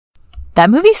That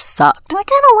movie sucked. I kind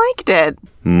of liked it.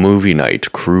 Movie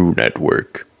Night Crew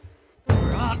Network.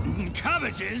 Rotten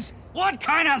cabbages? What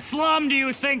kind of slum do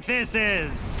you think this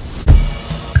is?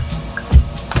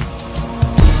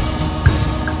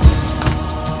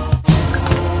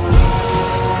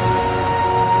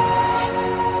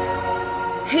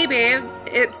 Hey, babe.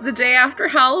 It's the day after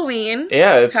Halloween.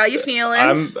 Yeah, it's how you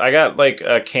feeling? I got like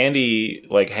a candy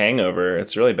hangover.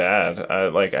 It's really bad. I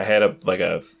had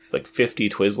 50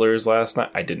 Twizzlers last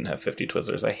night. I didn't have 50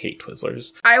 Twizzlers. I hate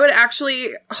Twizzlers. I would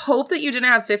actually hope that you didn't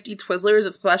have 50 Twizzlers,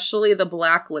 especially the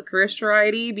black licorice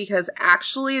variety, because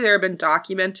actually there have been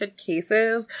documented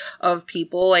cases of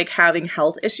people having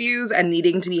health issues and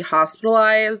needing to be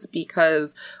hospitalized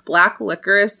because black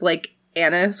licorice,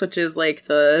 anise, which is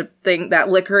the thing, that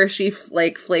licoricey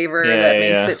flavor that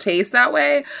makes it taste that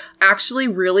way, actually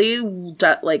really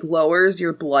lowers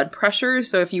your blood pressure.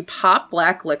 So if you pop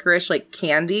black licorice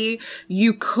candy,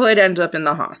 you could end up in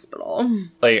the hospital.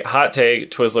 Hot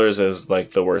take, Twizzlers is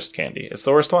the worst candy. It's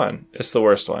the worst one. It's the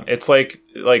worst one. It's like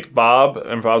Bob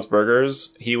and Bob's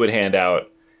Burgers. He would hand out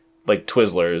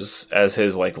Twizzlers as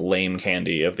his lame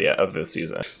candy of the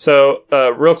season. So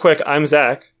real quick, I'm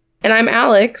Zach. And I'm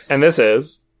Alex. And this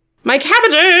is... My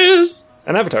Cabbages!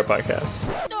 An Avatar podcast.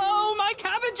 Oh, my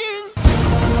cabbages!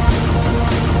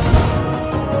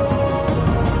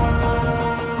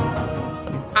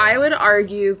 I would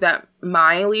argue that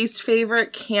my least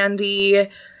favorite candy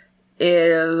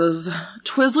is...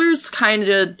 Twizzlers kind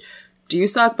of do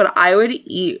suck, but I would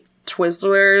eat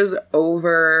Twizzlers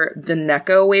over the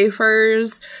Necco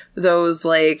wafers. Those,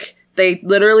 they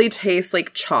literally taste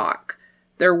like chalk.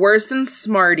 They're worse than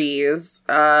Smarties,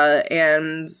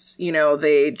 and,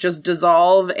 they just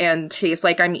dissolve and taste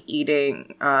like I'm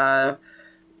eating,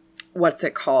 what's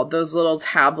it called? Those little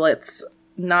tablets,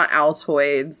 not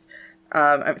Altoids,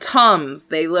 Tums.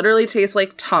 They literally taste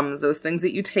like Tums, those things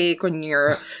that you take when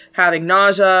you're having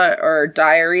nausea or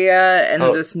diarrhea and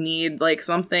just need,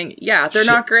 something. Yeah, they're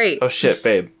not great. Oh, shit,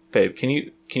 babe, can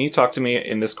you talk to me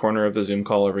in this corner of the Zoom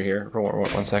call over here for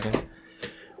one second?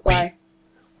 Why?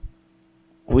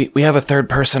 We have a third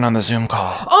person on the Zoom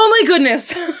call. Oh my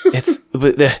goodness!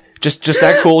 Just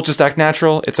act cool, just act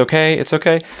natural. It's okay.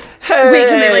 Hey! Wait,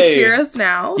 can they hear us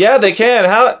now? Yeah, they can.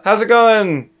 How's it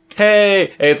going?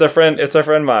 Hey, it's our friend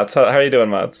Mats. How are you doing,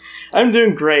 Mats? I'm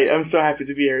doing great. I'm so happy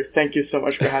to be here. Thank you so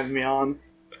much for having me on.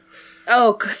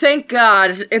 Oh, thank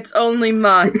God it's only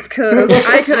Mats, because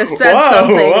I could have said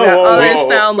something that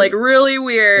others found really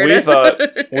weird.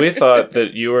 We thought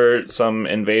that you were some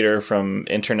invader from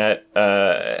internet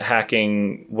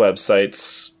hacking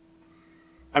websites.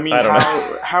 I mean,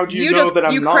 how do you know that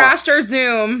I'm not? You crashed our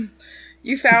Zoom.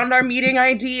 You found our meeting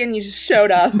ID and you just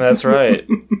showed up. That's right.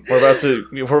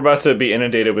 We're about to be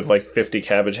inundated with 50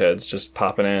 cabbage heads just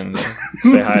popping in.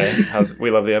 Say hi. We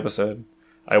love the episode.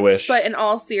 I wish. But in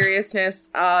all seriousness,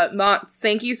 Mats,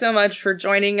 thank you so much for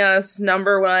joining us.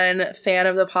 #1 fan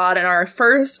of the pod and our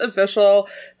first official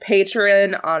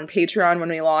patron on Patreon when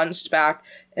we launched back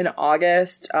in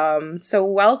August. So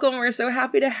welcome. We're so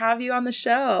happy to have you on the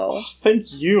show. Thank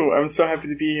you. I'm so happy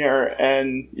to be here.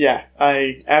 And yeah,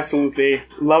 I absolutely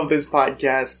love this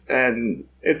podcast. And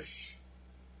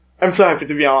I'm so happy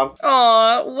to be on.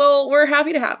 Aw, well, we're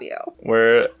happy to have you.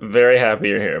 We're very happy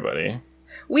you're here, buddy.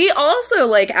 We also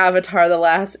like Avatar: The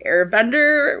Last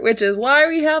Airbender, which is why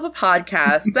we have a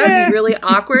podcast. That'd be really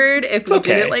awkward if we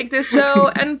didn't like this show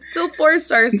and still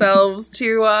forced ourselves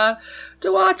to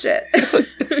watch it.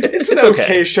 It's an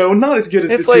okay show. Not as good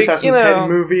as the 2010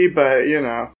 movie, but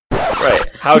Right.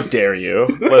 How dare you?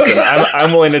 Listen,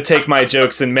 I'm willing to take my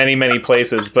jokes in many, many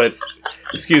places, but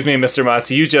excuse me, Mr.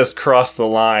 Mats, you just crossed the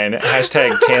line.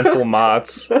 #cancel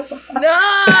Mats. No!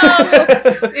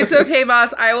 It's okay,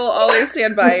 Mats. I will always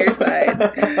stand by your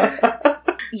side.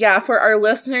 Yeah, for our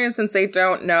listeners, since they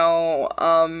don't know,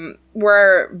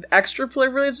 we're extra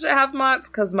privileged to have Mats,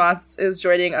 because Mats is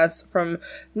joining us from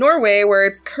Norway, where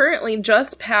it's currently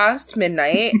just past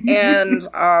midnight, and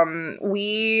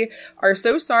we are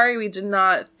so sorry we did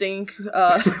not think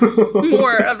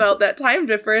more about that time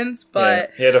difference, but...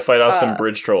 Yeah, he had to fight off some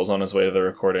bridge trolls on his way to the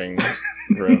recording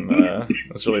room.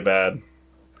 That's really bad.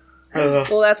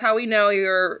 Well, that's how we know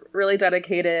you're really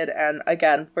dedicated, and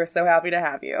again, we're so happy to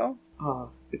have you.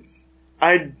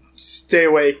 I'd stay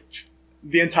awake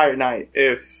the entire night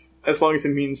as long as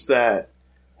it means that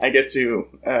I get to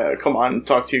come on and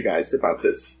talk to you guys about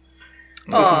this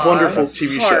wonderful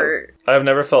TV show. I've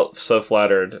never felt so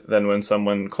flattered than when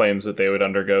someone claims that they would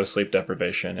undergo sleep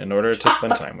deprivation in order to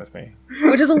spend time with me.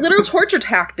 Which is a little torture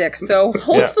tactic, so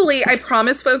hopefully, I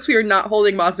promise folks we are not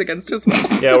holding Mott's against his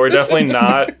will. Yeah, we're definitely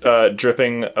not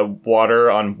dripping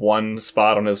water on one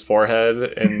spot on his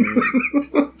forehead in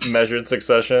measured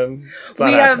succession.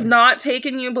 We have not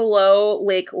taken you below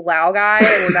Lake Laogai,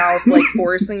 and we're now like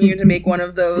forcing you to make one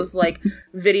of those like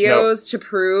videos to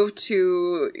prove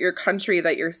to your country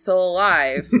that you're still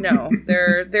alive. No,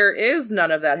 there is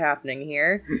none of that happening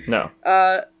here. No.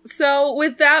 So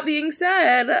with that being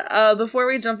said, before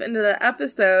we jump into the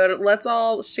episode, let's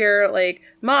all share, like,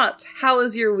 Mott, how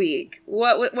was your week?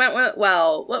 What went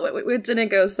well? What didn't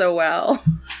go so well?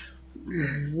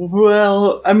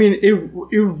 Well, I mean,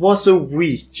 it was a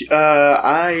week.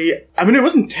 I mean, it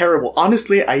wasn't terrible.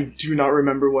 Honestly, I do not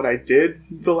remember what I did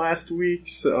the last week,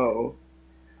 so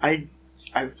I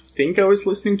think I was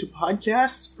listening to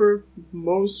podcasts for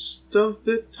most of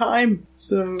the time,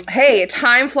 so... Hey,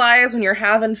 time flies when you're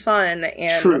having fun,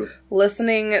 and True.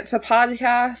 Listening to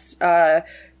podcasts,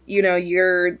 you know,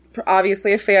 you're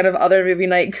obviously a fan of Other Movie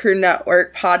Night Crew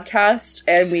Network podcast,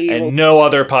 and no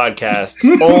other podcasts,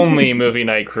 only Movie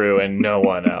Night Crew and no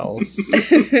one else.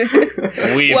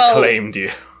 We've claimed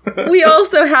you. We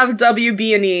also have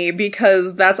WB&E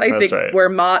because that's think right. where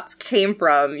Mott's came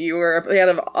from. You were a fan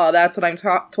of That's What I'm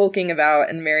Talking About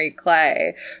and Mary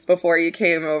Clay before you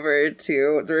came over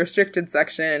to the restricted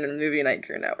section in Movie Night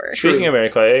Crew Network. Speaking of Mary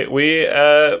Clay, we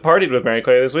partied with Mary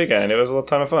Clay this weekend. It was a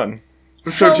ton of fun.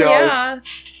 I'm so jealous.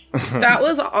 Yeah. That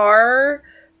was our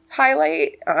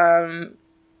highlight.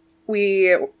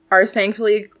 We are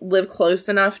thankfully live close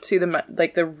enough to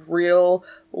the real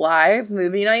live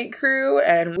movie night crew,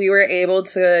 and we were able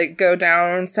to go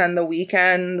down and spend the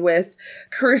weekend with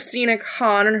Christina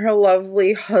Kahn and her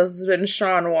lovely husband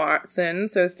Sean Watson.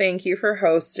 So thank you for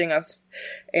hosting us.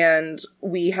 And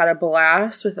we had a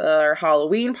blast with our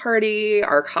Halloween party,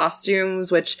 our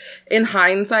costumes, which in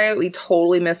hindsight, we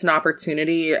totally missed an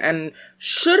opportunity and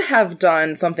should have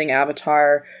done something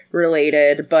Avatar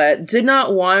related, but did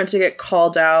not want to get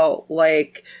called out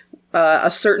like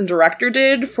a certain director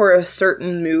did for a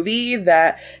certain movie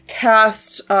that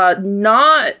cast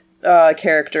not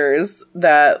characters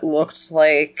that looked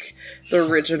like the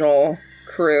original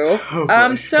crew.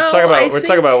 So we're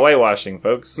talking about whitewashing,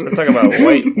 folks. We're talking about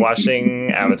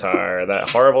whitewashing Avatar, that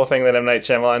horrible thing that M. Night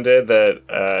Shyamalan did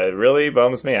that really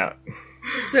bums me out.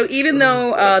 So even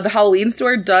though the Halloween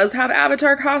store does have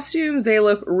Avatar costumes, they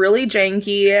look really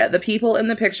janky. The people in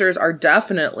the pictures are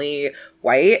definitely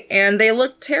white, and they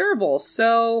look terrible.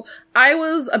 So I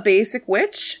was a basic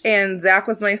witch, and Zach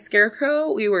was my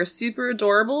scarecrow. We were super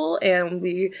adorable, and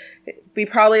we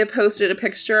probably have posted a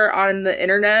picture on the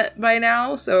internet by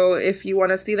now. So if you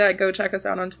want to see that, go check us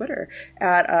out on Twitter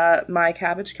at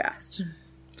MyCabbageCast.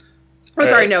 Oh,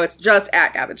 sorry, no, it's just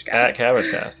at CabbageCast. At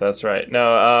CabbageCast, that's right.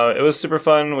 No, it was super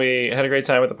fun. We had a great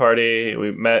time at the party.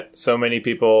 We met so many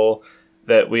people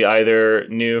that we either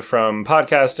knew from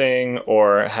podcasting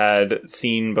or had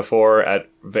seen before at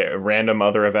random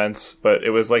other events. But it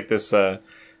was like this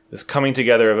coming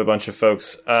together of a bunch of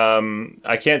folks.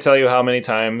 I can't tell you how many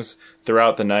times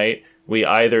throughout the night we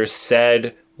either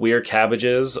said "we're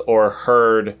cabbages" or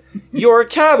heard "your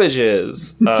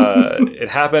cabbages." It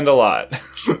happened a lot,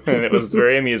 and it was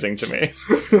very amusing to me.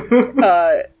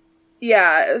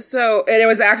 Yeah, so, and it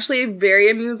was actually very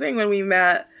amusing when we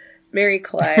met Mary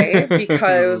Clay,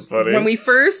 because when we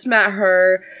first met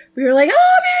her, we were like,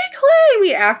 "Oh, Mary Clay!" And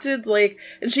we acted like,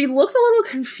 and she looked a little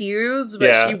confused,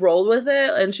 but she rolled with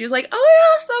it, and she was like, "Oh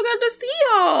yeah, so good to see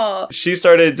y'all." She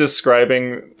started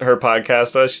describing her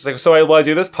podcast to us. She's like, "So I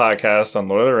do this podcast on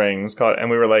Lord of the Rings," and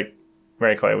we were like,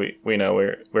 "Mary Clay, we know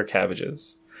we're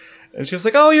cabbages," and she was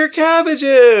like, "Oh, you're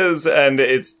cabbages," and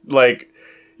it's like,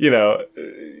 you know.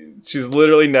 She's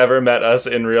literally never met us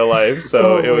in real life,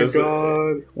 so it was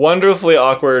wonderfully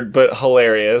awkward but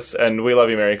hilarious, and we love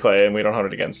you, Mary Clay, and we don't hold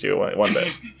it against you one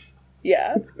bit.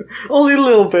 Yeah. Only a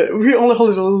little bit. We only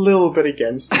hold it a little bit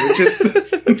against you. Just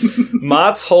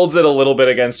Mott's holds it a little bit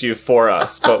against you for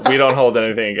us, but we don't hold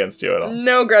anything against you at all.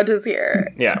 No grudges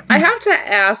here. Yeah. I have to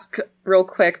ask real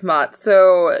quick, Mott,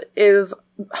 so is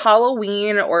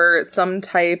Halloween or some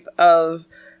type of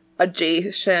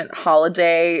adjacent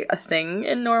holiday a thing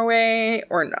in Norway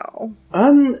or no?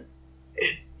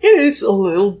 It is a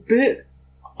little bit.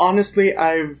 Honestly,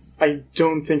 I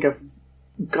don't think I've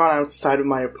gone outside of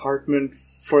my apartment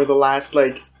for the last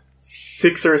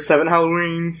 6 or 7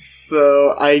 Halloweens,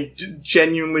 so I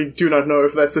genuinely do not know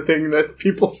if that's a thing that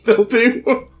people still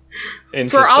do.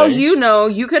 For all you know,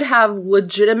 you could have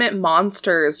legitimate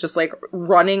monsters just like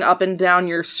running up and down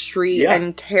your street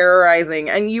and terrorizing,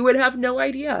 and you would have no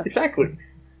idea. Exactly.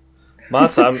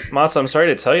 Mats, I'm sorry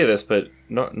to tell you this, but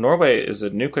Norway is a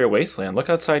nuclear wasteland. Look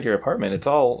outside your apartment. It's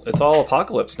all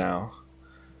apocalypse now.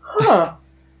 Huh.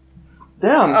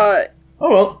 Damn. Oh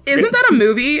well. Isn't that a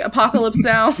movie? Apocalypse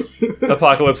Now?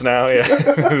 Apocalypse Now, yeah.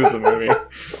 It is a movie.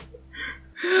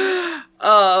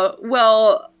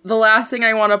 Well, the last thing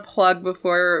I want to plug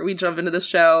before we jump into the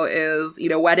show is,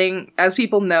 wedding. As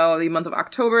people know, the month of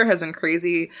October has been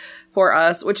crazy for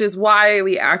us, which is why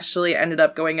we actually ended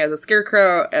up going as a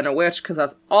scarecrow and a witch, because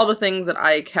that's all the things that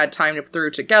I had time to throw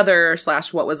together,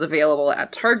 / what was available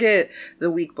at Target the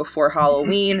week before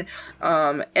Halloween.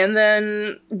 And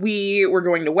then we were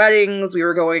going to weddings, we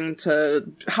were going to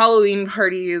Halloween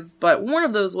parties, but one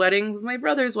of those weddings is my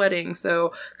brother's wedding.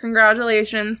 So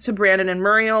congratulations to Brandon and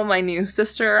Muriel, my new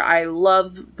sister. I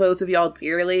love both of y'all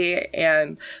dearly,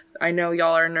 and I know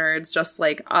y'all are nerds just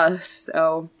like us,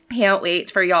 so can't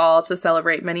wait for y'all to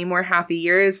celebrate many more happy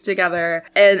years together.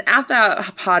 And at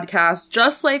that podcast,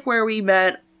 just like where we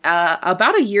met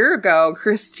about a year ago,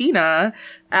 Christina,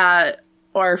 at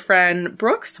our friend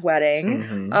Brooke's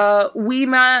wedding, we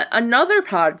met another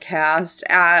podcast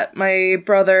at my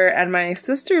brother and my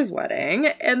sister's wedding,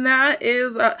 and that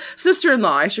is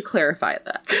sister-in-law, I should clarify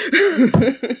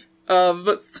that.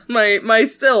 But my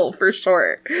Sil for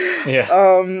short. Yeah.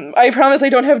 I promise I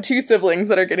don't have two siblings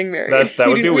that are getting married. That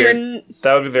would be weird.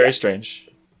 That would be very strange.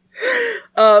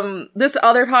 This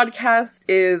other podcast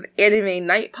is Anime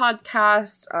Night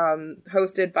Podcast,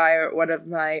 hosted by one of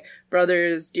my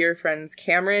brother's dear friends,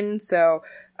 Cameron. So,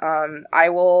 I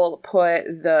will put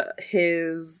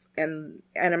his and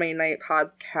Anime Night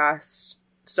Podcast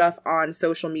stuff on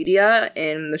social media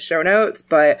in the show notes,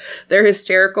 but they're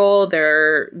hysterical.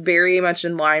 They're very much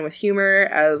in line with humor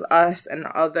as us and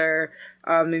other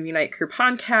Movie Night Crew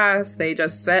podcasts. They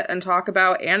just sit and talk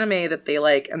about anime that they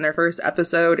like, and their first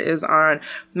episode is on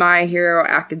My Hero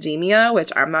Academia,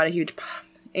 which I'm not a huge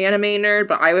anime nerd,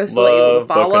 but I was still able to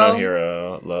follow.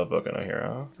 Love Boku no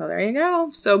Hero. So there you go.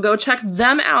 So go check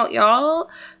them out, y'all.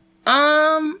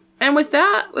 And with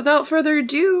that, without further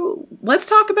ado, let's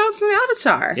talk about some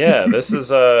Avatar. Yeah, this is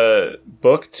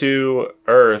Book 2,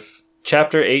 Earth,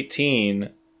 Chapter 18,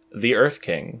 The Earth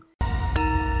King.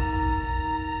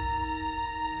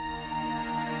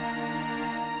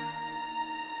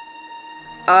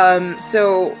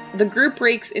 So the group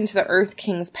breaks into the Earth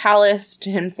King's palace to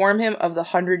inform him of the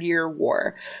 100-Year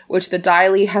War, which the Dai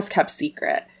Li has kept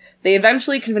secret. They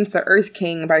eventually convince the Earth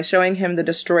King by showing him the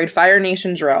destroyed Fire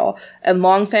Nation drill, and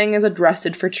Longfeng is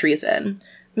arrested for treason.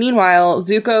 Meanwhile,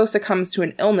 Zuko succumbs to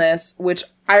an illness, which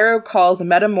Iroh calls a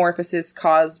metamorphosis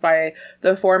caused by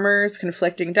the former's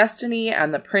conflicting destiny,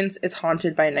 and the prince is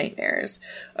haunted by nightmares.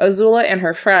 Azula and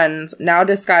her friends, now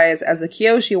disguised as the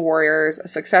Kyoshi warriors,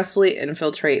 successfully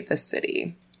infiltrate the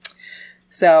city.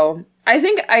 So, I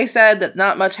think I said that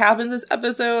not much happens this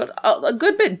episode. A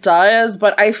good bit does,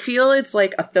 but I feel it's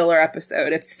like a filler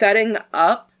episode. It's setting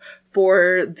up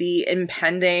for the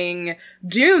impending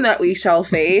doom that we shall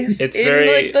face in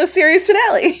the series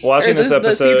finale. Watching this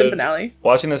episode, the season finale.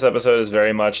 Watching this episode is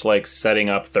very much like setting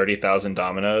up 30,000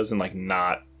 dominoes and like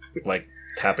not like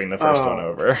tapping the first one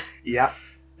over. Yeah.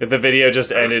 If the video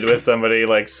just ended with somebody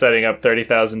like setting up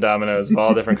 30,000 dominoes of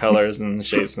all different colors and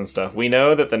shapes and stuff, we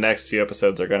know that the next few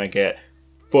episodes are going to get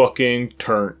fucking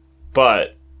turned,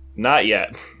 but not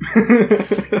yet.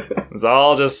 It's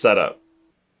all just set up.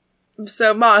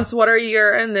 So, Moss, what are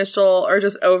your initial or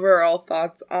just overall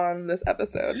thoughts on this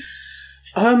episode?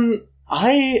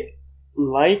 I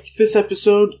like this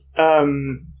episode. I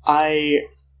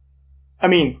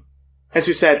mean, as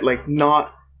you said, like,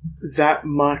 not that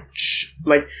much,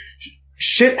 like,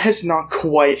 shit has not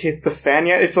quite hit the fan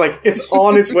yet. It's like, it's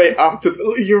on its way up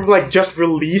to, you've like just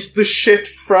released the shit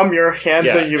from your hand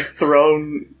that you've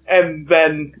thrown, and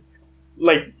then,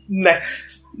 like,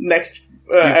 next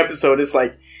episode is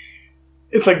like,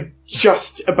 it's like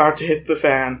just about to hit the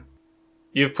fan.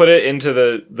 You've put it into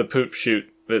the poop chute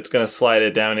that's going to slide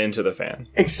it down into the fan.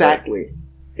 Exactly.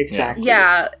 Exactly.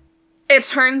 Yeah. It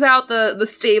turns out the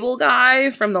stable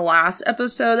guy from the last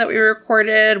episode that we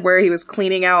recorded, where he was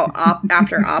cleaning out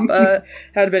after Appa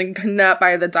had been kidnapped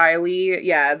by the Dai Li.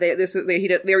 Yeah, they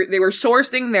were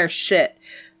sourcing their shit.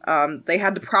 They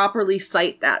had to properly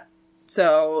cite that.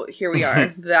 So here we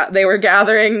are. That they were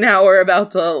gathering. Now we're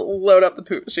about to load up the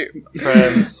poop chute.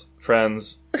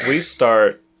 Friends, we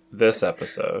start this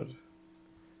episode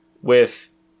with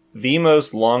the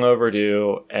most long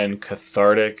overdue and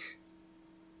cathartic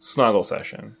snuggle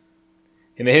session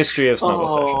in the history of snuggle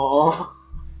sessions.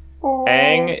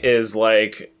 Aang is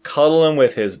like cuddling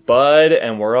with his bud,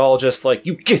 and we're all just like,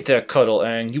 you get that cuddle,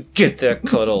 Aang, you get that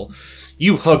cuddle.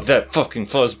 You hug that fucking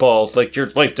fuzzball like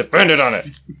your life depended on it.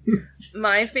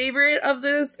 My favorite of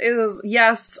this is,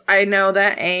 yes, I know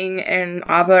that Aang and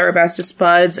Appa are bestest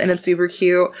buds, and it's super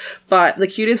cute, but the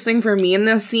cutest thing for me in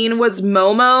this scene was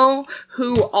Momo,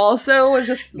 who also was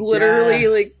just literally,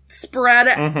 like, spread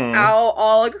out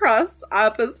all across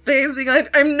Appa's face, being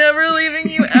like, I'm never leaving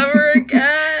you ever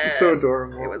again. So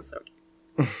adorable. It was so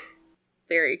cute.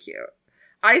 Very cute.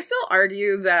 I still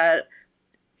argue that,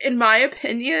 in my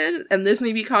opinion, and this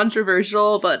may be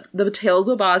controversial, but the Tales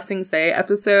of Ba Sing Se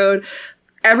episode,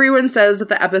 everyone says that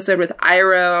the episode with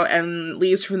Iroh and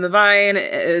Leaves from the Vine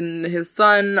and his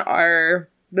son are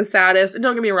the saddest. And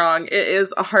don't get me wrong, it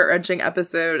is a heart-wrenching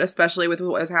episode, especially with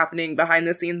what was happening behind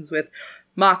the scenes with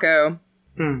Mako,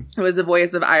 who was the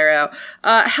voice of Iroh.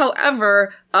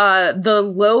 However, the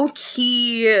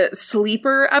low-key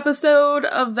sleeper episode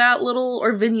of that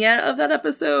or vignette of that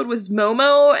episode was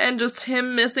Momo and just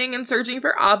him missing and searching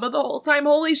for Appa the whole time.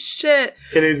 Holy shit.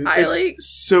 It is it's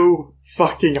so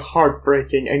fucking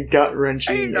heartbreaking and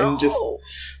gut-wrenching and just,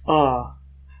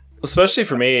 Especially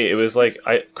for me, it was like,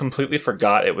 I completely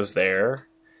forgot it was there.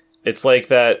 It's like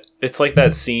that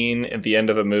scene at the end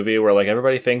of a movie where like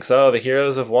everybody thinks, oh, the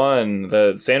heroes have won.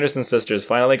 The Sanderson sisters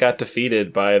finally got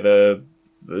defeated by the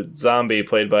zombie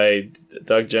played by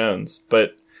Doug Jones.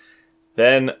 But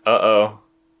then, oh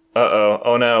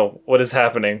no, what is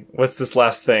happening? What's this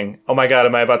last thing? Oh my god,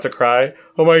 am I about to cry?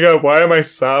 Oh my god, why am I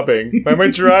sobbing? Why am I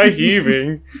dry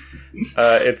heaving?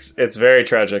 It's very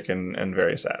tragic and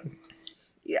very sad.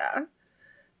 Yeah.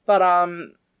 But,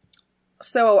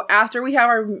 so after we have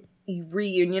our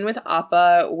reunion with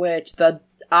Appa, which the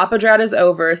Appa drought is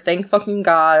over, thank fucking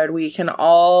God, we can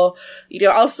all,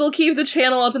 I'll still keep the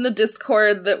channel up in the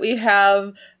Discord that we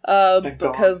have,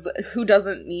 because who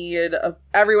doesn't need,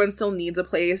 everyone still needs a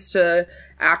place to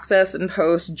access and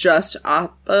post just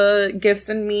Appa gifs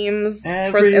and memes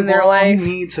in their life. Everyone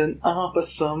needs an Appa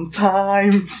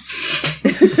sometimes.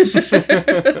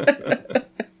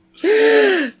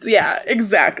 Yeah,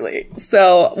 exactly.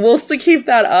 So we'll still keep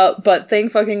that up, but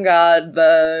thank fucking God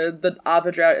the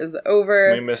Appa drought is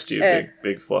over. We missed you,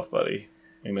 big fluff buddy.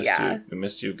 We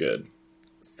missed you good.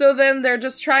 So then they're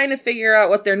just trying to figure out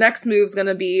what their next move's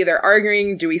gonna be. They're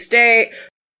arguing, do we stay?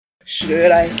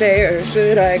 Should I stay or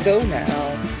should I go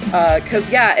now? Cause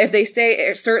yeah, if they stay,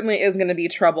 it certainly is gonna be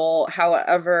trouble.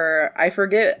 However, I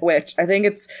forget which. I think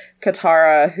it's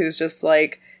Katara who's just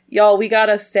like, y'all, we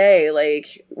gotta stay.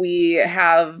 Like, we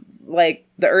have, like,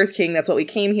 the Earth King, that's what we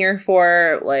came here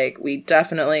for. Like, we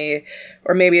definitely,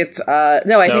 or maybe it's, I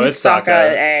think it's Sokka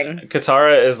and Aang.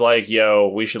 Katara is like, yo,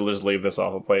 we should just leave this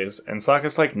awful place. And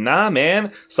Sokka's like, nah,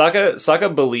 man.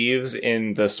 Sokka believes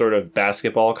in the sort of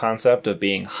basketball concept of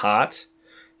being hot.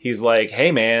 He's like,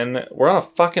 hey, man, we're on a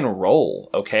fucking roll,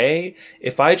 okay?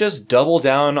 If I just double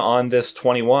down on this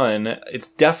 21, it's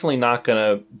definitely not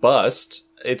gonna bust.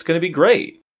 It's gonna be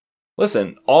great.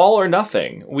 Listen, all or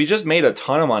nothing. We just made a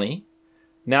ton of money.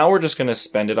 Now we're just going to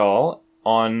spend it all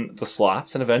on the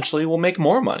slots, and eventually we'll make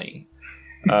more money.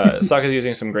 Sokka's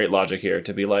using some great logic here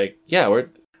to be like, yeah, we're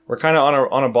kind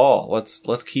of on a ball.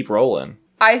 Let's keep rolling.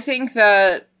 I think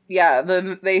that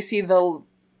they see the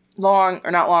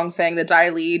the Dai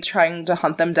Li trying to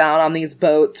hunt them down on these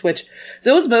boats, which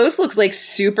those boats looks like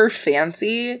super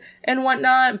fancy and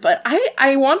whatnot. But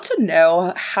I want to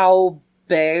know how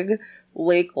big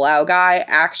Lake Laogai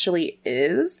actually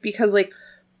is, because like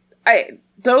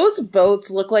those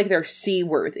boats look like they're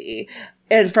seaworthy,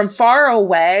 and from far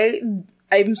away,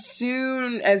 I'm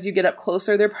soon as you get up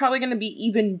closer, they're probably going to be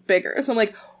even bigger. So I'm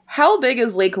like, how big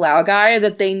is Lake Laogai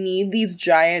that they need these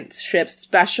giant ships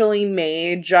specially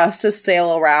made just to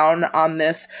sail around on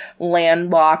this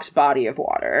landlocked body of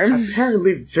water?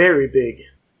 Apparently very big.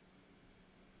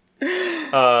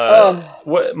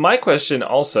 What my question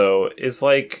also is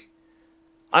like,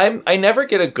 I never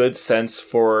get a good sense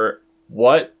for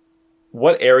what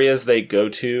areas they go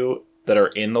to that are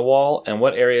in the wall and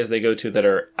what areas they go to that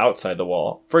are outside the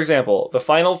wall. For example, the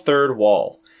final third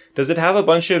wall. Does it have a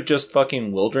bunch of just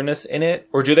fucking wilderness in it?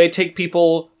 Or do they take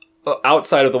people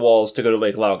outside of the walls to go to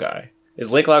Lake Laogai? Is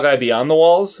Lake Laogai beyond the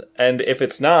walls? And if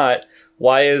it's not,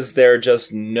 why is there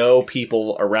just no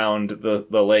people around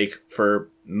the lake for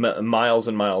miles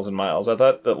and miles and miles? I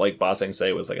thought that like Ba Sing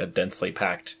Se was like a densely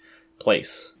packed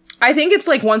place. I think it's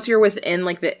like once you're within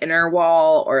like the inner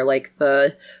wall or like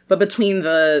but between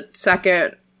the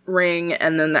second ring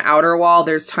and then the outer wall,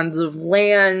 there's tons of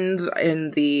land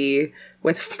in the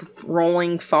with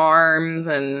rolling farms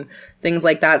and things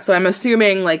like that. So I'm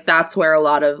assuming like that's where a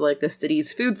lot of like the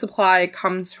city's food supply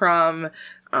comes from.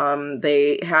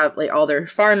 They have like all their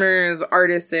farmers,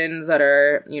 artisans that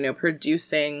are, you know,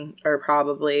 producing or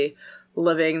probably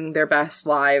living their best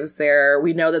lives there.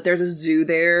 We know that there's a zoo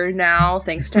there now,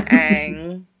 thanks to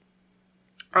Aang.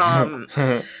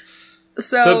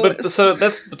 So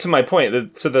that's to my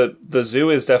point. So the zoo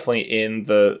is definitely in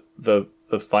the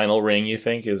final ring. You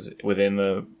think is within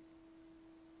the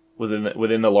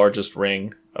largest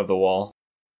ring of the wall.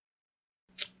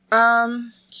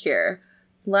 Here.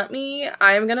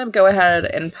 I'm gonna go ahead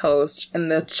and post in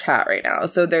the chat right now.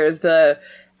 So there's the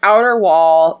outer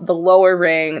wall, the lower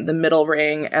ring, the middle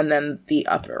ring, and then the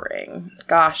upper ring.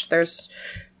 Gosh,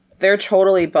 they're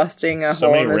totally busting a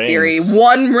hole in the theory.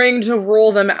 One ring to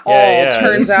rule them all. Yeah.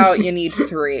 Turns out you need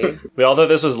 3. We all thought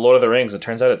this was Lord of the Rings. It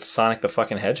turns out it's Sonic the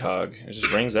fucking Hedgehog. It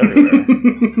just rings everywhere.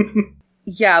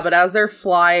 Yeah, but as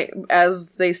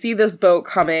they see this boat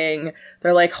coming,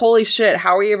 they're like, holy shit,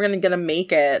 how are you even gonna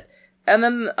make it? And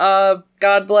then,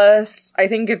 God bless, I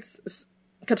think it's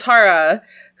Katara,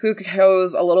 who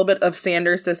goes a little bit of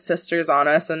Sanders' sisters on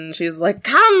us, and she's like,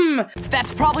 come!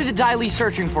 That's probably the Dai Li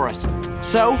searching for us.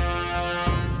 So?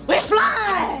 We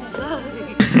fly!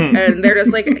 And they're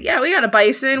just like, yeah, we got a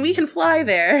bison, we can fly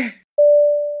there.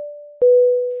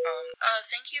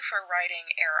 Thank you for writing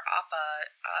Air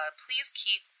Appa. Please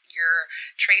keep your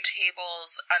tray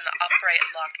tables in the upright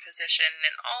locked position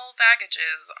and all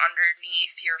baggages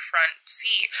underneath your front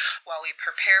seat while we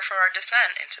prepare for our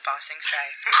descent into Ba Sing Se.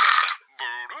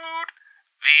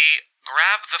 The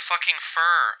grab the fucking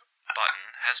fur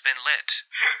button has been lit.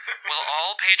 Will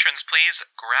all patrons please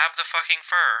grab the fucking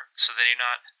fur so they do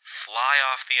not fly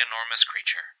off the enormous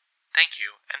creature? Thank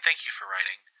you, and thank you for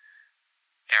writing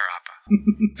Air Appa.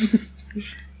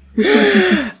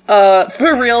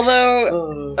 For real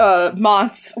though,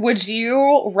 Montz, would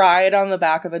you ride on the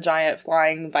back of a giant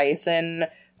flying bison,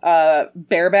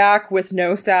 bareback with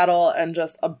no saddle and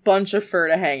just a bunch of fur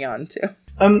to hang on to?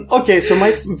 Okay, so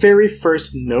my very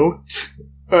first note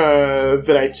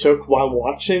that I took while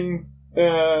watching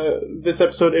this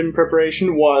episode in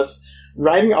preparation was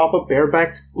riding Appa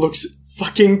bareback looks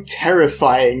fucking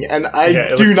terrifying, and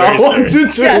I do not want to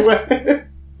do it.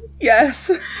 Yes.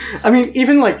 I mean,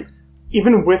 even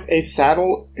with a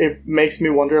saddle, it makes me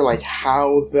wonder, like,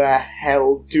 how the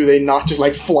hell do they not just,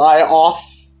 like, fly off?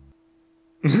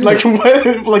 Like,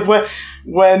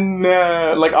 when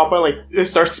Appa, like,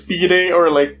 starts speeding, or,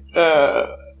 like...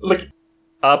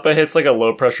 Appa hits, like, a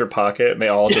low-pressure pocket, and they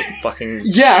all just fucking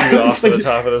shoot off to the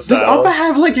top of the Does saddle. Appa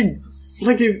have, like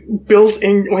a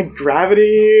built-in, like,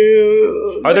 gravity?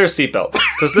 Are there seatbelts?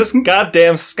 Does this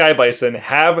goddamn Sky Bison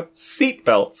have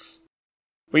seatbelts?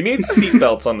 We need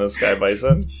seatbelts on this Sky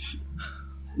Bison.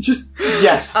 Just,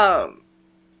 yes.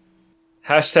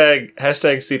 Hashtag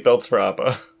seatbelts for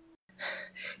Appa.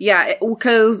 Yeah,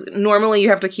 because normally you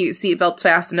have to keep seatbelts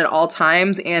fastened at all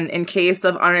times, and in case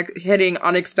of hitting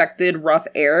unexpected rough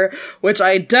air, which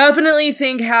I definitely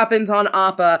think happens on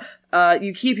Appa,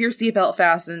 you keep your seatbelt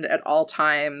fastened at all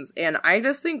times, and I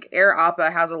just think Air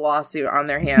Appa has a lawsuit on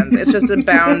their hands. It's just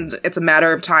it's a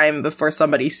matter of time before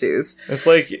somebody sues. It's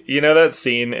like, you know that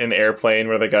scene in Airplane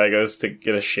where the guy goes to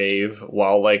get a shave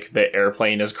while, like, the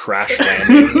airplane is crash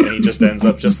landing, and he just ends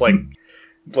up just, like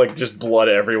just blood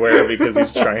everywhere because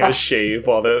he's trying to shave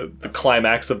while the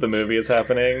climax of the movie is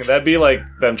happening. That'd be like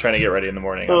them trying to get ready in the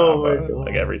morning. Oh my God.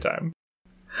 Like every time.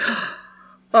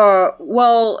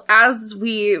 Well, as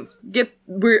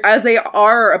they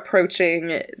are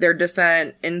approaching their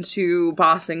descent into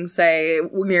Ba Sing Se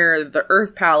near the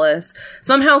Earth Palace,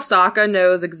 somehow Sokka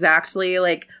knows exactly,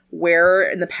 like, where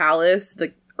in the palace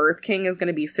the Earth King is going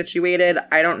to be situated.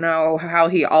 I don't know how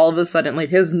he all of a sudden, like,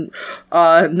 his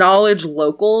knowledge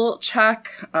local check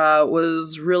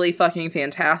was really fucking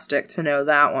fantastic to know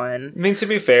that one. I mean, to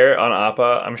be fair, on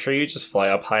Appa, I'm sure you just fly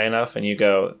up high enough and you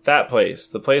go, that place,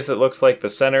 the place that looks like the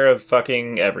center of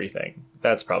fucking everything.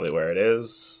 That's probably where it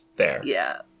is. There.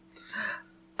 Yeah.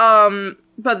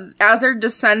 But as they're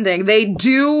descending, they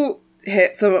do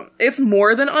hit, so it's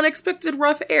more than unexpected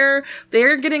rough air.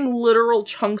 They're getting literal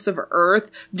chunks of earth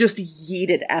just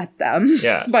yeeted at them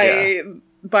by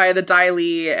the Dai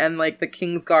Li and, like, the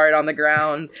King's Guard on the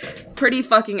ground. Pretty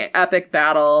fucking epic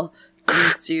battle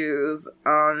ensues.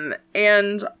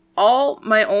 And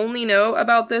my only note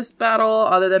about this battle,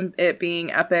 other than it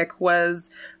being epic, was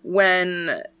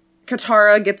when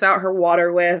Katara gets out her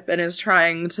water whip and is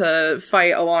trying to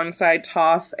fight alongside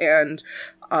Toph and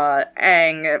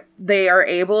Aang. They are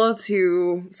able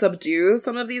to subdue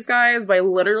some of these guys by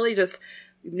literally just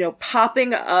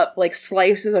popping up like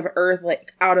slices of earth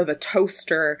like out of a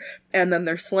toaster, and then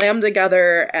they're slammed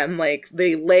together and like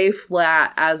they lay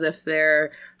flat as if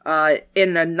they're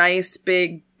in a nice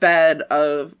big bed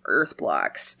of earth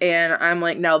blocks. And I'm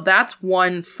like, now that's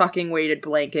one fucking weighted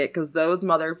blanket, because those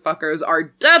motherfuckers are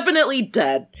definitely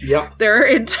dead. Yep. Their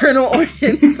internal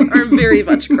organs are very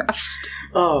much crushed.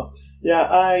 Oh, yeah,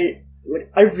 I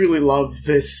really love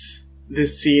this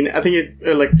scene. I think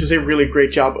it like does a really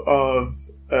great job of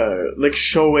like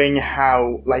showing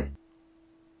how like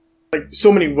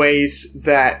so many ways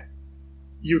that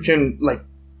you can like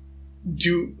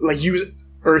do like use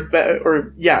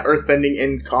earthbending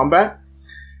in combat,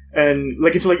 and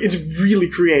like it's really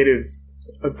creative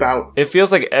about. It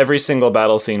feels like every single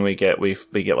battle scene we get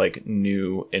like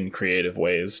new and creative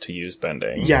ways to use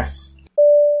bending. Yes.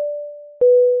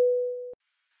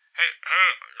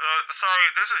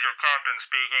 Sorry, this is your captain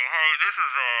speaking. Hey, this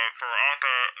is for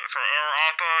Air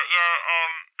Arthur. Yeah,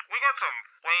 we got some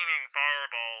flaming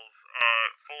fireballs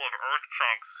full of earth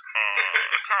chunks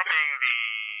attacking the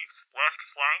left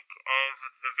flank of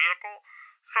the vehicle.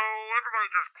 So everybody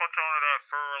just clutch onto that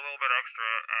fur a little bit extra,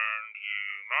 and you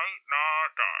might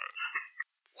not die.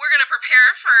 We're going to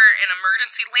prepare for an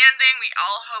emergency landing. We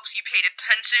all hope you paid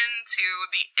attention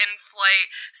to the in-flight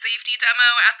safety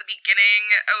demo at the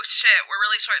beginning. Oh shit, we're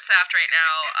really short-staffed right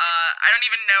now. I don't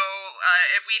even know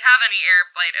if we have any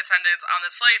air flight attendants on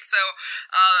this flight, so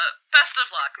best of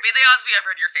luck. May the odds be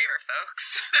ever in your favor,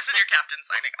 folks. This is your captain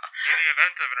signing off. In the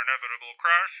event of an inevitable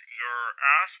crash, your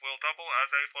ass will double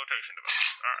as a flotation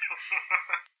device.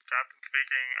 Captain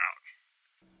speaking out.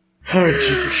 Oh,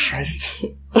 Jesus Christ.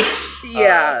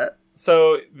 Yeah.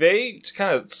 So they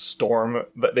kind of storm,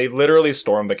 but they literally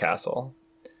storm the castle.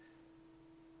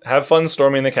 Have fun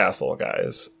storming the castle,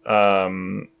 guys.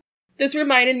 This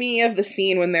reminded me of the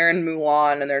scene when they're in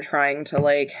Mulan and they're trying to,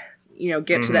 like,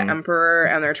 get to the Emperor,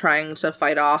 and they're trying to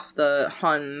fight off the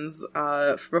Huns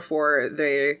before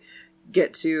they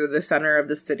get to the center of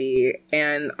the city.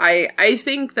 And I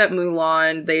think that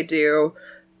Mulan,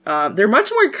 they're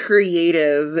much more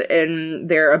creative in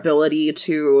their ability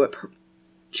to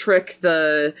trick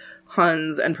the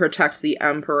Huns and protect the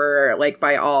Emperor, like,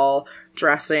 by all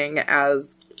dressing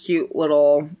as cute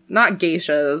little, not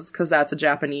geishas, because that's a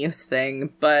Japanese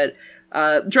thing, but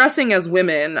dressing as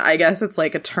women. I guess it's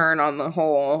like a turn on the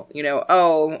whole,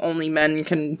 only men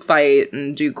can fight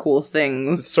and do cool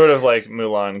things. It's sort of like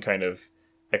Mulan kind of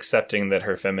accepting that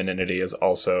her femininity is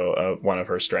also one of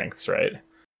her strengths, right?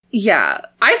 Yeah,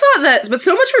 I thought that, but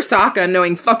so much for Sokka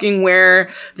knowing fucking where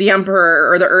the Emperor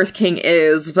or the Earth King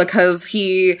is, because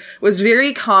he was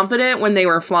very confident when they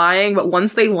were flying, but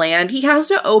once they land, he has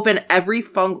to open every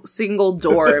single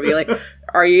door and be like,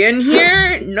 are you in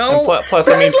here? No. Plus,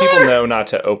 I mean, people know not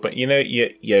to open.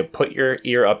 You put your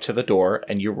ear up to the door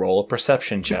and you roll a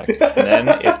perception check. And then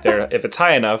if it's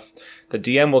high enough, the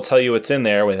DM will tell you what's in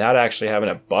there without actually having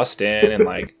to bust in and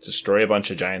like destroy a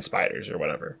bunch of giant spiders or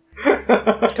whatever.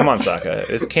 Come on, Sokka.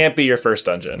 This can't be your first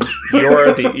dungeon.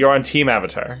 You're on Team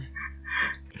Avatar.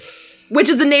 Which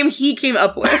is the name he came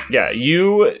up with. Yeah,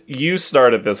 you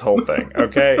started this whole thing,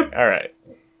 okay? All right.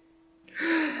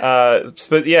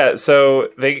 But yeah, so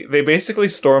they basically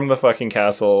storm the fucking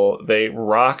castle. They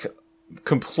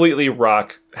completely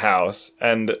rock house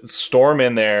and storm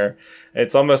in there.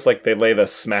 It's almost like they lay the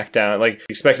smackdown. Like,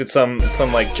 expected some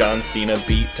like John Cena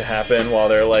beat to happen while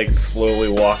they're like slowly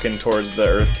walking towards the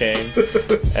Earth King.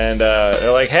 And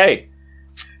they're like, hey,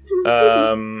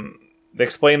 they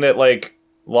explain that like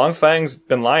Long Fang's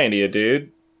been lying to you,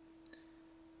 dude.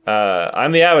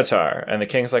 I'm the Avatar. And the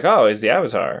King's like, oh, he's the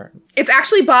Avatar. It's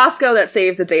actually Bosco that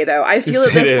saves the day, though. I feel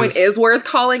that this point is worth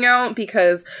calling out,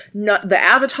 because none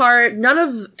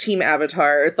of Team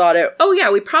Avatar thought it, oh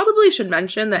yeah, we probably should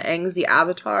mention that Aang's the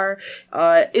Avatar.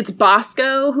 It's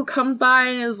Bosco who comes by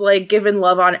and is like giving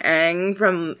love on Aang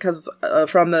from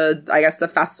the, I guess, the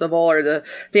festival or the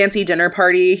fancy dinner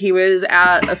party he was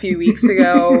at a few weeks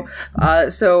ago.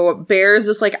 So bears,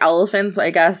 just like elephants, I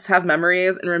guess, have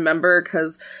memories and remember,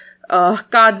 because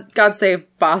God save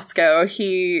Bosco.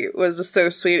 He was just so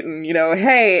sweet, and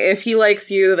hey, if he likes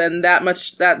you, then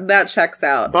that checks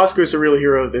out. Bosco is a real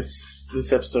hero this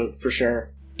episode for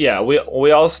sure. Yeah, we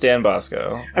all stand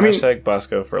Bosco. Hashtag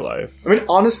Bosco for life. I mean,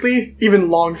 honestly, even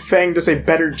Long Fang does a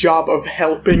better job of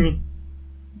helping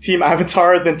Team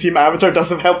Avatar than Team Avatar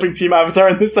does of helping Team Avatar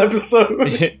in this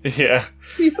episode. Yeah.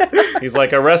 He's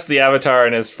like, arrest the Avatar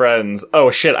and his friends.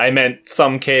 Oh shit, I meant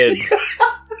some kid.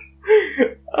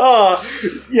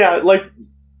 Yeah, like,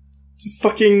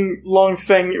 fucking Long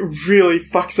Feng really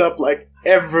fucks up, like,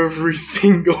 every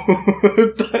single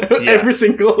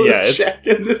check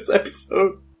in this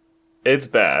episode. It's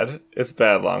bad. It's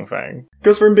bad, Long Fang.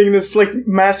 Goes from being this, like,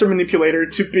 master manipulator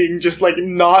to being just, like,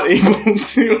 not able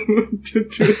to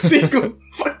do a single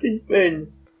fucking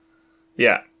thing.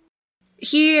 Yeah.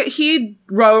 He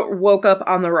woke up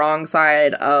on the wrong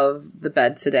side of the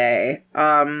bed today.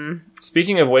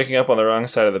 Speaking of waking up on the wrong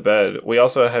side of the bed, we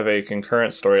also have a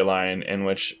concurrent storyline in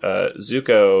which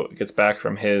Zuko gets back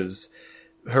from his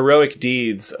heroic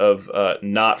deeds of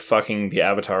not fucking the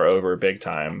Avatar over big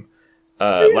time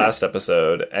last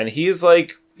episode, and he's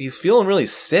feeling really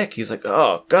sick. He's like,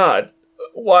 oh god,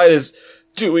 why does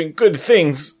doing good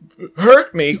things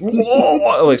hurt me?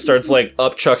 Like starts like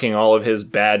upchucking all of his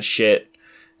bad shit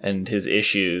and his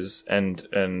issues, and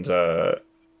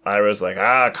Iroh's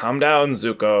like, calm down,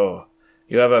 Zuko.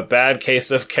 You have a bad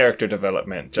case of character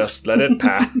development. Just let it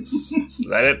pass. Just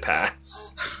let it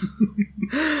pass.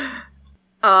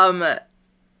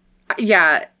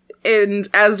 Yeah, and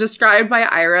as described by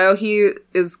Iroh,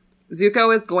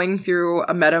 Zuko is going through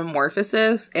a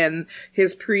metamorphosis, and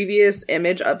his previous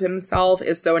image of himself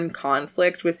is so in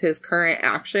conflict with his current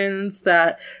actions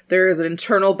that there is an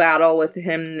internal battle with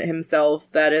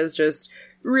himself that is just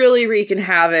really wreaking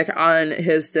havoc on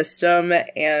his system.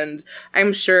 And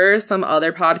I'm sure some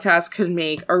other podcasts could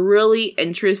make a really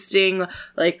interesting,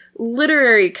 like,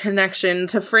 literary connection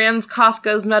to Franz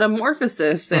Kafka's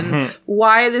Metamorphosis and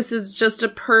why this is just a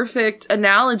perfect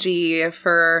analogy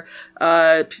for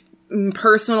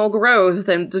personal growth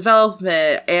and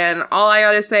development. And all I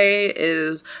gotta say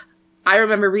is I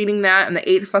remember reading that in the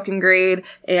 8th fucking grade,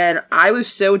 and I was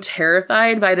so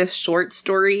terrified by this short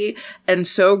story and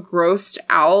so grossed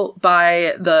out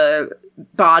by the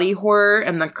body horror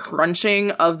and the crunching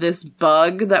of this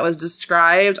bug that was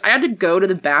described. I had to go to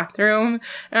the bathroom,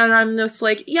 and I'm just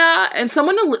like, yeah, and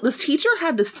this teacher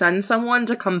had to send someone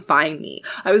to come find me.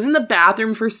 I was in the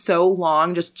bathroom for so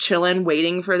long, just chilling,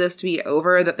 waiting for this to be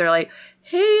over, that they're like,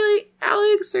 hey, like,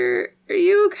 Alex, are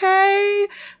you okay?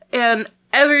 And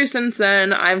ever since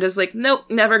then, I'm just like, nope,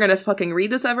 never gonna fucking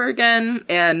read this ever again.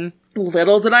 And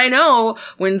little did I know,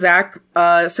 when Zach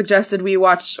suggested we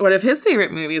watch one of his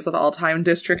favorite movies of all time,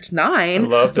 District 9. I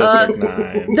love District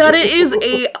 9. That it is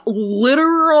a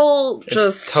literal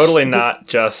It's totally not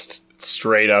just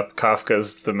straight up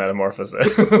Kafka's The Metamorphosis.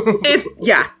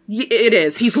 It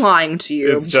is. He's lying to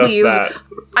you. It's just Please, that.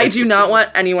 I do not want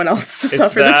anyone else to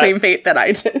suffer the same fate that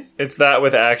I did. It's that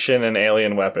with action and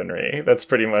alien weaponry. That's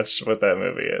pretty much what that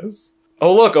movie is.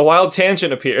 Oh look, a wild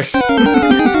tangent appeared.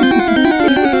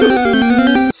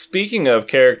 Speaking of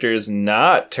characters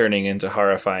not turning into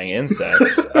horrifying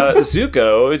insects,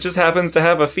 Zuko just happens to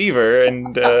have a fever,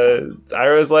 and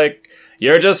Iroh's like,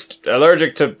 you're just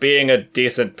allergic to being a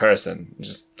decent person.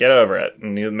 Just get over it.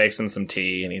 And he makes him some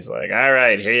tea, and he's like, all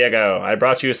right, here you go. I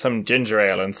brought you some ginger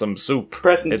ale and some soup.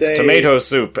 It's tomato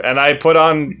soup. And I put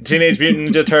on Teenage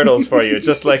Mutant Ninja Turtles for you,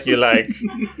 just like you like.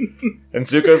 And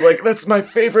Zuko's like, that's my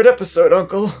favorite episode,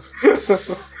 Uncle.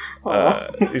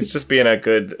 He's just being a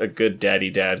good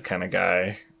daddy dad kind of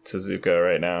guy to Zuko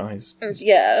right now. He's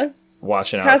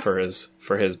watching out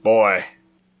for his boy.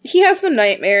 He has some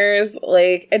nightmares,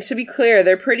 like, and to be clear,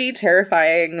 they're pretty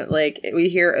terrifying. Like, we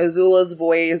hear Azula's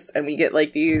voice, and we get,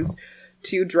 like, these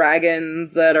two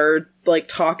dragons that are, like,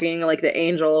 talking, like, the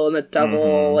angel and the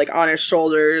devil, like, on his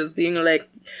shoulders, being like,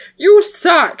 you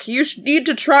suck! You need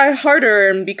to try harder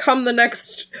and become the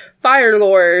next Fire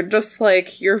Lord, just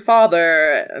like your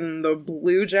father. And the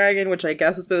blue dragon, which I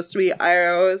guess is supposed to be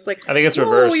Iroh, is like, I think it's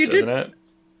reversed, isn't it?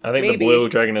 I think the blue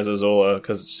dragon is Azula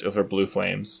because of her blue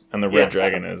flames, and the red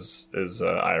dragon is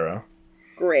Iroh.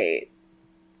 Great.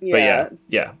 Yeah. But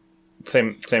yeah,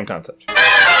 same concept.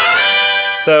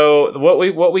 So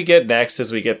what we get next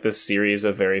is we get this series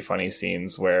of very funny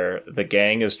scenes where the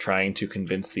gang is trying to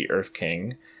convince the Earth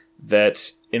King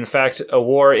that in fact a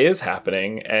war is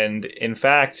happening, and in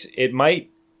fact it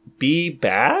might be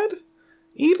bad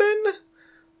even.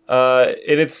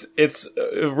 It's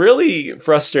really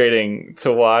frustrating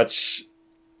to watch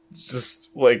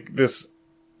just like this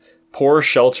poor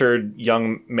sheltered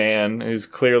young man who's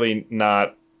clearly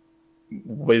not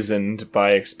wizened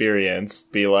by experience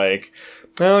be like,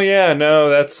 oh yeah, no,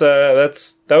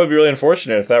 that would be really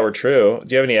unfortunate if that were true.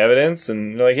 Do you have any evidence?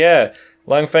 And you're like, yeah,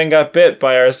 Long Fang got bit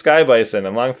by our sky bison,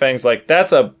 and Long Fang's like,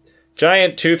 that's a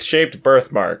giant tooth-shaped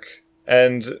birthmark.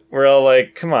 And we're all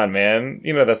like, come on, man.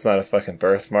 You know that's not a fucking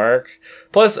birthmark.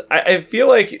 Plus, I feel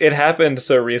like it happened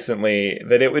so recently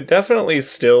that it would definitely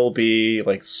still be,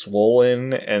 like,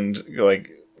 swollen and, like,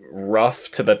 rough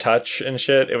to the touch and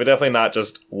shit. It would definitely not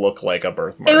just look like a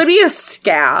birthmark. It would be a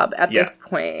scab at this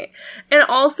point. And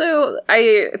also,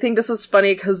 I think this is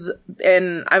funny because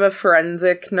I'm a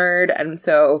forensic nerd, and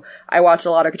so I watch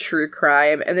a lot of true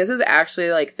crime, and this is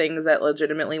actually, like, things that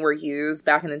legitimately were used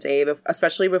back in the day,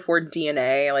 especially before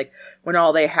DNA, like, when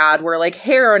all they had were, like,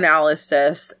 hair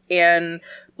analysis and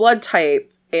blood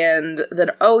type, and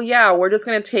then, oh yeah, we're just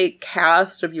gonna take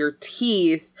cast of your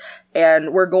teeth,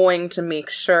 and we're going to make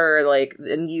sure, like,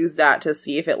 and use that to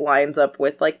see if it lines up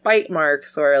with, like, bite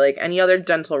marks or, like, any other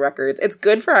dental records. It's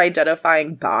good for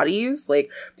identifying bodies. Like,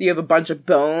 you have a bunch of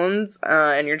bones,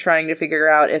 and you're trying to figure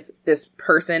out if this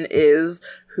person is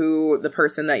who the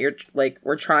person that you're, like,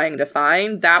 we're trying to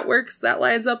find. That works. That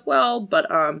lines up well. But,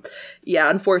 yeah,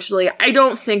 unfortunately, I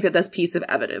don't think that this piece of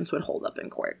evidence would hold up in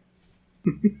court.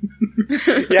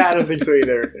 Yeah, I don't think so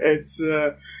either. It's,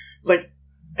 like,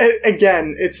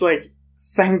 again, it's like,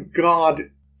 thank God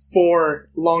for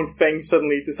Long Feng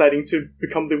suddenly deciding to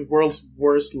become the world's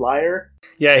worst liar.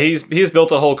 Yeah, he's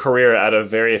built a whole career out of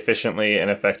very efficiently and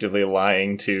effectively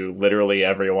lying to literally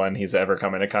everyone he's ever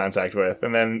come into contact with.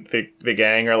 And then the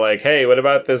gang are like, hey, what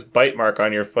about this bite mark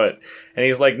on your foot? And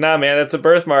he's like, nah, man, that's a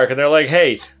birthmark. And they're like,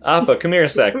 hey, Appa, come here a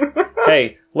sec.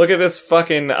 Hey, look at this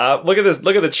fucking, look at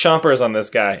the chompers on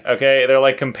this guy, okay? They're,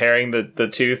 like, comparing the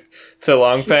tooth to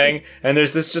Long Feng. And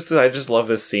there's I just love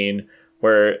this scene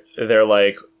where they're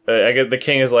like, the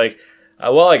king is like,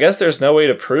 well, I guess there's no way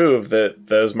to prove that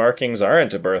those markings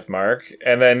aren't a birthmark.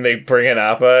 And then they bring in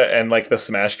Appa, and, like, the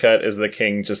smash cut is the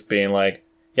king just being like,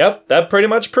 yep, that pretty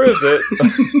much proves it.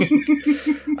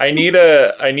 I need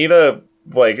that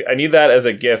as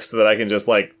a gift so that I can just,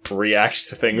 like, react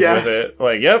to things with it.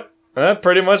 Like, yep, that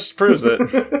pretty much proves it.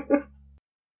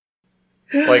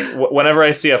 Like, whenever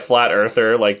I see a flat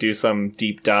earther, like, do some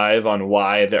deep dive on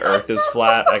why the earth is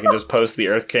flat, I can just post the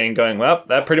Earth King going, well,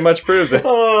 that pretty much proves it.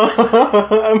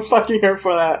 Oh, I'm fucking here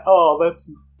for that. Oh, that's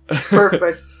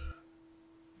perfect.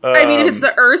 I mean, if it's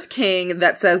the Earth King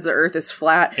that says the Earth is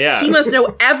flat, he must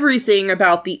know everything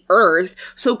about the Earth,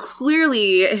 so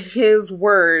clearly his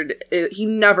word, he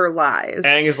never lies.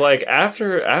 Aang is like,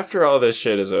 after all this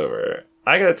shit is over,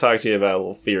 I gotta talk to you about a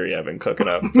little theory I've been cooking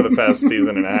up for the past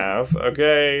season and a half,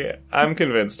 okay? I'm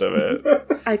convinced of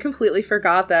it. I completely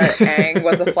forgot that Aang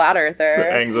was a flat earther.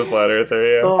 Aang's a flat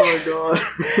earther, yeah. Oh my god.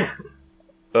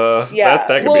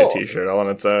 That could be a t-shirt all on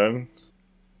its own.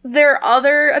 There are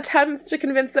other attempts to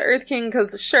convince the Earth King,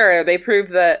 because sure, they prove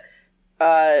that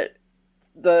the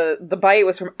bite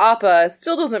was from Appa. It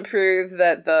still doesn't prove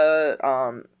that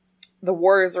the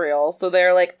war is real, so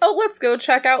they're like, oh, let's go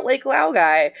check out Lake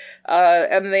Laogai,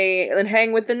 and they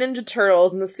hang with the Ninja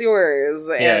Turtles in the sewers,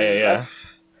 and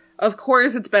of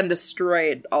course it's been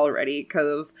destroyed already,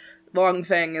 because Long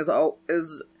Feng is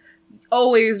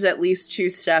always at least 2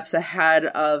 steps ahead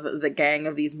of the gang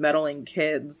of these meddling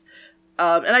kids.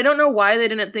 And I don't know why they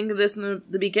didn't think of this in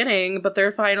the beginning, but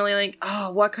they're finally like,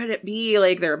 oh, what could it be?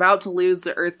 Like, they're about to lose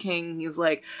the Earth King. He's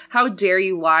like, how dare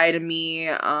you lie to me?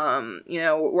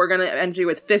 We're gonna end you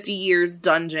with 50 years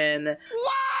dungeon. 1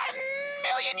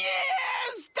 million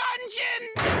years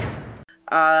dungeon!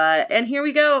 And here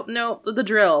we go. No, the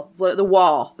drill. The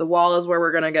wall. The wall is where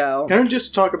we're gonna go. Can we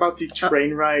just talk about the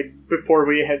train ride before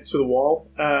we head to the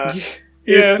wall?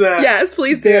 Yes,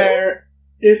 please do. There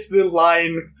is the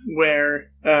line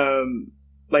where,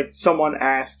 someone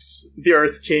asks the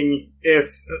Earth King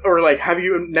have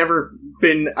you never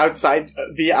been outside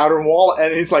the outer wall?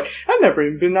 And he's like, I've never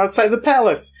even been outside the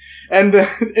palace. And,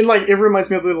 it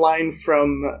reminds me of the line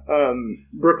from,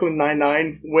 Brooklyn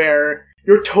Nine-Nine, where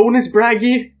your tone is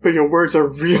braggy, but your words are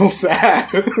real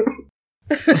sad. And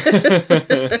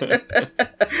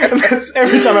that's,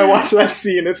 every time I watch that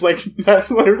scene, it's like, that's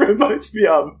what it reminds me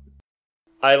of.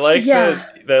 I like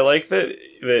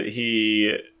that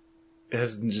he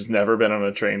has just never been on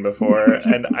a train before.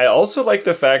 And I also like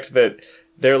the fact that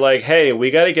they're like, hey, we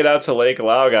gotta get out to Lake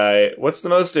Laogai. What's the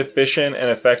most efficient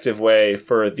and effective way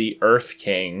for the Earth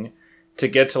King to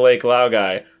get to Lake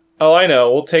Laogai? Oh, I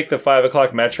know. We'll take the 5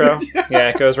 o'clock metro. Yeah,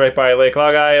 it goes right by Lake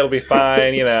Laogai. It'll be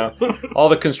fine. All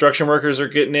the construction workers are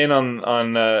getting in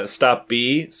on stop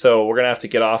B, so we're gonna have to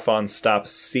get off on stop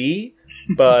C.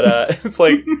 But it's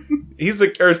like, he's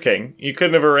the Earth King. You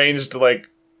couldn't have arranged,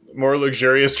 more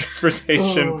luxurious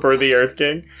transportation for the Earth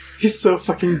King. He's so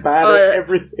fucking bad at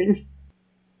everything.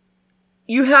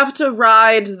 You have to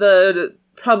ride the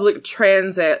public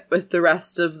transit with the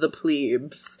rest of the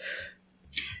plebes.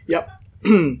 Yep.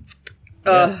 The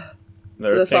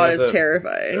thought is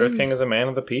terrifying. The Earth King is a man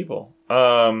of the people.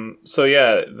 So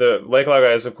yeah, the Lake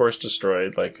Laogai is of course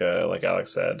destroyed, like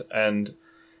Alex said, and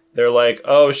they're like,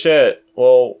 oh shit,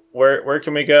 well, where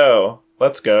can we go?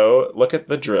 Let's go look at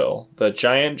the drill, the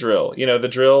giant drill. You know, the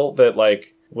drill that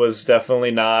like was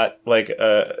definitely not like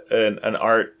an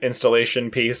art installation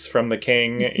piece from the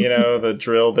king. You know, the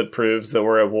drill that proves that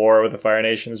we're at war with the Fire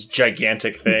Nation's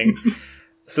gigantic thing.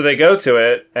 So they go to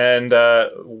it, and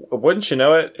wouldn't you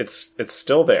know it, it's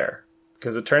still there,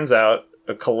 because it turns out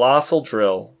a colossal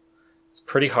drill. It's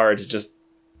pretty hard to just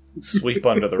sweep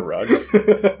under the rug.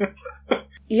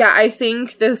 Yeah, I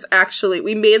think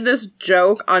we made this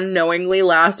joke unknowingly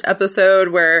last episode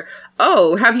where,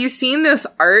 oh, have you seen this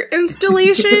art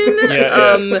installation?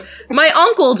 Yeah. My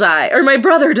uncle died, or my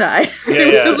brother died.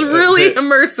 It was really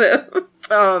immersive.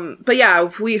 But yeah,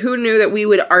 who knew that we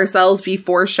would ourselves be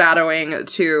foreshadowing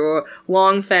to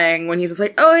Long Feng when he's just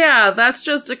like, oh yeah, that's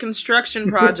just a construction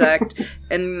project.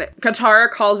 And Katara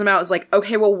calls him out, is like,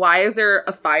 okay, well, why is there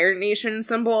a Fire Nation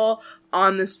symbol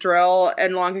on this drill?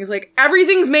 And Long Feng's like,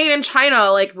 everything's made in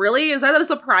China. Like, really? Is that a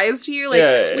surprise to you? Like,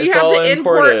 yeah, we have to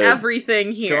import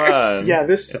everything here. Come on. Yeah,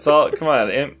 come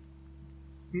on.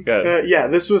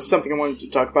 This was something I wanted to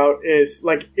talk about. Is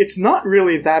like, it's not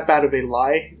really that bad of a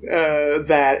lie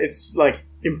that it's like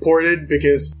imported,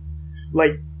 because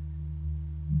like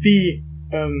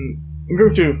I'm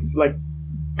going to like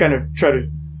kind of try to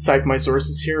cite my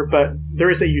sources here, but there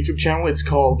is a YouTube channel. It's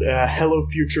called Hello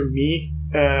Future Me.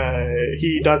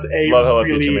 He does a Love Hello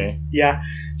really, Future Me. Yeah,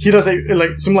 he does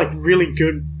some really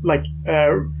good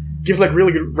gives like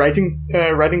really good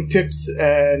writing tips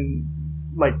and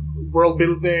like world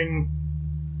building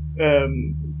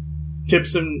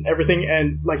tips and everything.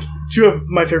 And like two of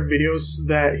my favorite videos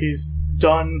that he's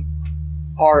done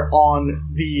are on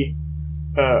the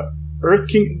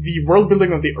the world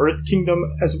building of the Earth Kingdom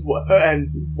and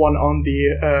one on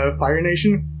the Fire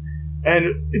Nation.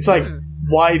 And it's like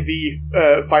why the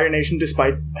Fire Nation,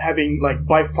 despite having like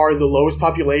by far the lowest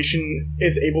population,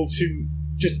 is able to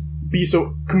just be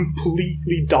so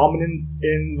completely dominant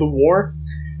in the war.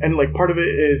 And like part of it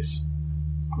is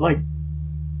like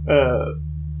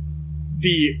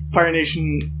the Fire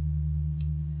Nation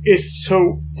is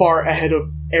so far ahead of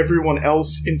everyone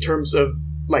else in terms of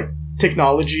like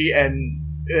technology and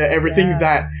everything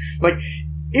that like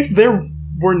if there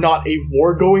were not a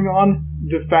war going on,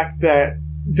 the fact that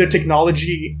the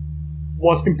technology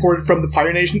was imported from the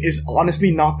Fire Nation is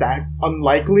honestly not that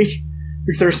unlikely,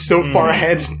 because they're so far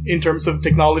ahead in terms of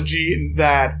technology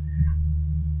that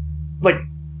like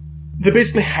they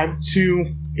basically have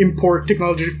to import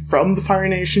technology from the Fire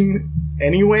Nation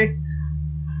anyway.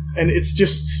 And it's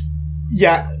just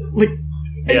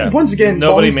once again,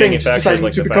 nobody Long Feng deciding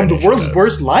like to become the world's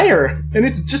worst liar, and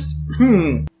it's just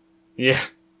Yeah.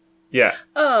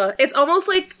 It's almost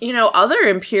like, other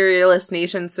imperialist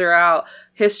nations throughout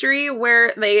history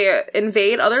where they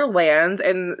invade other lands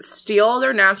and steal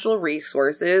their natural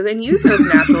resources and use those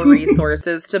natural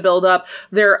resources to build up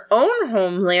their own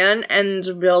homeland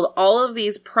and build all of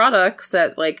these products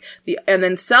that and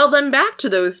then sell them back to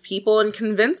those people and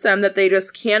convince them that they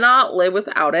just cannot live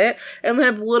without it, and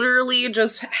have literally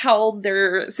just held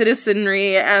their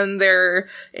citizenry and their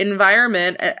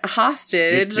environment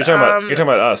hostage. You're talking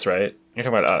about us, right? You're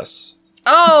talking about us.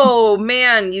 Oh,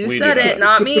 man, you said it,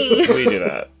 not me. We do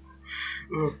that.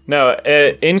 No,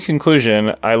 in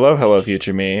conclusion, I love Hello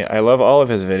Future Me. I love all of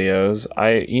his videos.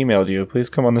 I emailed you. Please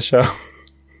come on the show.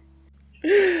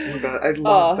 Oh my god, I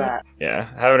love that. Yeah,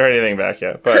 haven't heard anything back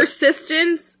yet. But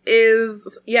persistence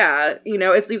is,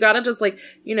 it's, you gotta just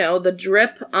the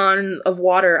drip of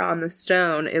water on the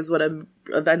stone is what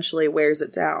eventually wears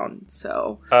it down.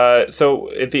 So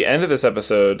at the end of this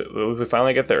episode, we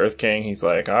finally get the Earth King. He's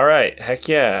like, all right, heck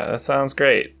yeah, that sounds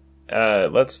great.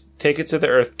 Let's take it to the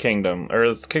Earth Kingdom, or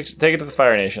let's take it to the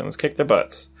Fire Nation. Let's kick their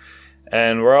butts.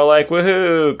 And we're all like,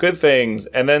 woohoo, good things.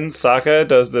 And then Sokka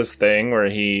does this thing where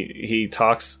he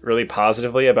talks really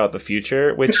positively about the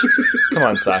future, which, come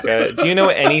on, Sokka, do you know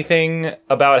anything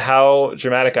about how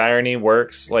dramatic irony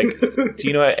works? Like, do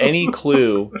you know any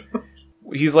clue?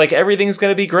 He's like, everything's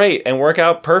going to be great and work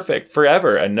out perfect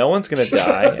forever, and no one's going to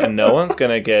die, and no one's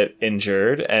going to get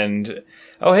injured, and,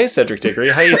 oh, hey, Cedric Diggory,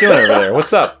 how you doing over there?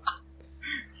 What's up?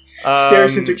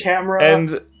 Stares into camera.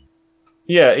 And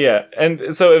yeah.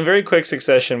 And so in very quick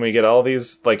succession, we get all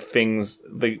these things,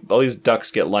 all these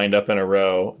ducks get lined up in a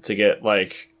row to get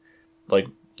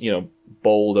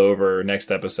bowled over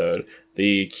next episode.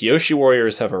 The Kyoshi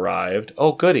warriors have arrived.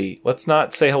 Oh, goody. Let's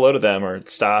not say hello to them or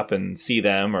stop and see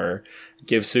them or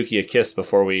give Suki a kiss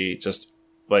before we just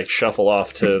shuffle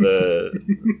off to the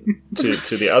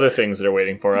to the other things that are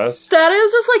waiting for us. That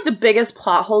is just the biggest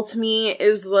plot hole to me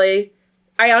is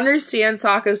I understand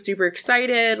Sokka's super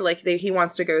excited, like he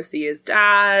wants to go see his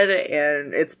dad,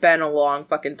 and it's been a long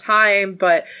fucking time,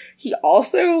 but he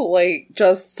also, like,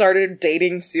 just started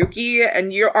dating Suki,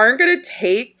 and you aren't gonna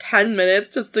take 10 minutes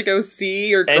just to go see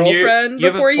your girlfriend you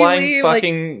have before a you flying leave.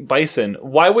 fucking bison.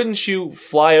 Why wouldn't you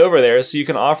fly over there so you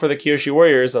can offer the Kyoshi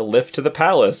Warriors a lift to the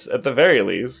palace, at the very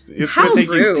least? It's How gonna take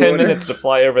you rude. 10 minutes to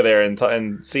fly over there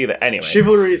and see that. Anyway.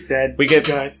 Chivalry is dead. We get-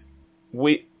 guys.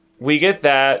 We get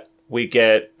that. We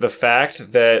get the fact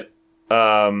that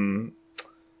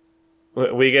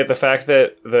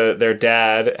their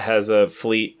dad has a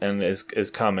fleet and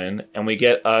is coming, and we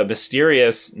get a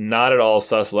mysterious, not at all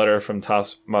sus letter from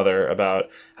Toph's mother about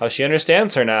how she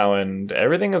understands her now and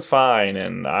everything is fine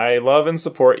and I love and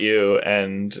support you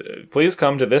and please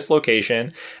come to this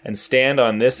location and stand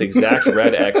on this exact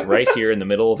red X right here in the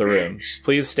middle of the room.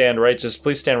 Please stand right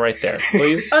there.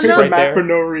 Please. Here's Another- a map for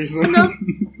no reason.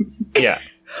 Yeah.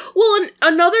 Well,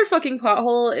 another fucking plot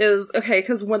hole is, okay,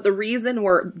 because the reason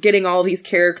we're getting all these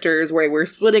characters where we're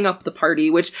splitting up the party,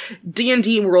 which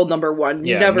D&D World number 1,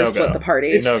 you Yeah, never no split go. the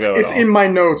party. It's, No go at it's all. in my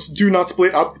notes. Do not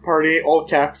split up the party. All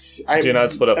caps. Do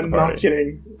not split up the I'm party. not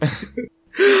kidding.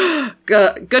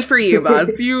 Good for you,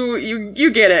 Buds.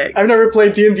 you get it. I've never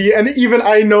played D&D, and even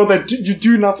I know that you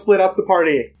do not split up the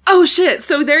party. Oh shit,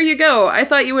 so there you go. I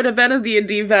thought you would have been a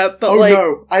D&D vet, but Oh like...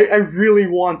 no, I really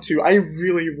want to. I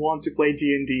really want to play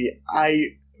D&D.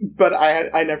 But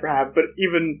I never have. But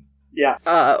even, yeah.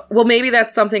 Well, maybe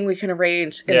that's something we can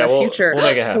arrange in the future. We'll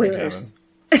make it happen, Spoilers.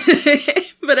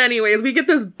 But anyways, we get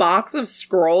this box of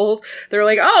scrolls. They're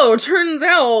like, oh, turns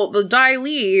out the Dai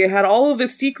Li had all of the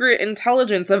secret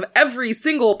intelligence of every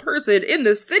single person in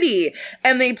the city.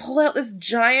 And they pull out this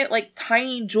giant, like,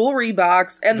 tiny jewelry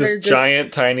box, and they're This just...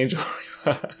 giant, tiny jewelry.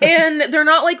 And they're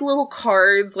not like little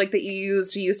cards like that you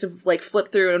used to like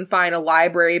flip through and find a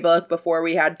library book before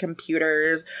we had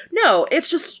computers. No, it's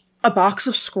just a box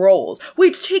of scrolls,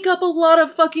 which take up a lot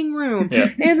of fucking room. Yeah.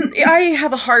 And I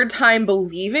have a hard time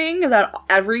believing that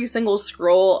every single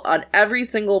scroll on every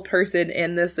single person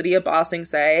in the city of Ba Sing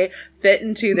Se fit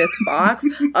into this box,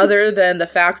 other than the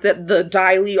fact that the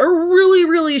Dai Li are really,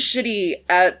 really shitty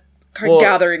at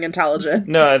gathering intelligence.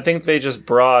 No, I think they just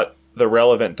brought the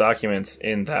relevant documents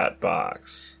in that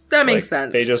box. That makes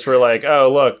sense. They just were like,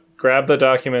 oh, look, grab the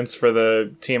documents for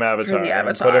the Team Avatar. For the and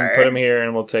Avatar. Put them here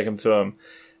and we'll take them to them.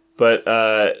 But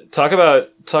talk about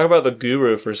the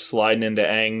guru for sliding into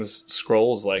Aang's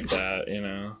scrolls like that, you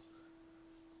know.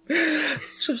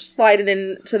 Slide it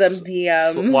into them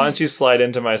DMs. Why don't you slide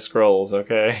into my scrolls,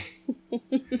 okay?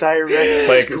 Direct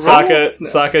Like scrolls? No.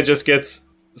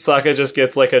 Sokka just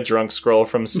gets like a drunk scroll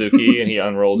from Suki and he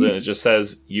unrolls it and it just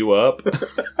says, "You up?"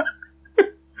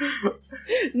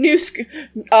 New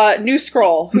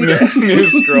scroll. Who dis? New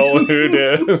scroll, who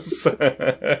dis? So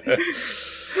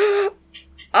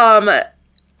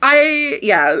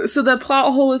the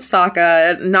plot hole with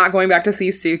Sokka not going back to see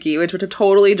Suki, which would have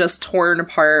totally just torn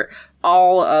apart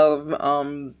all of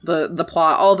the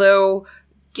plot. Although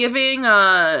giving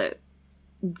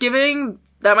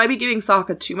that might be giving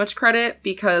Sokka too much credit,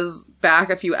 because back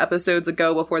a few episodes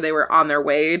ago, before they were on their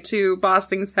way to Ba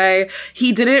Sing Se,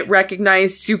 he didn't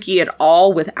recognize Suki at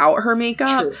all without her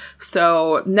makeup. True.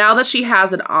 So now that she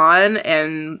has it on,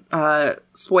 and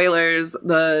spoilers,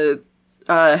 the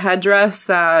headdress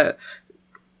that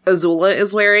Azula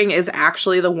is wearing is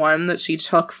actually the one that she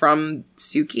took from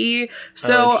Suki.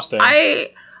 So interesting.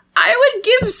 I would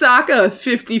give Sokka a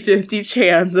 50-50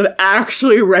 chance of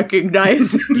actually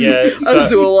recognizing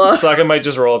Azula. Sokka might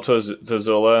just roll up to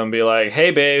Azula and be like,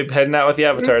 "Hey babe, heading out with the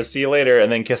Avatars, see you later," and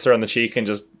then kiss her on the cheek and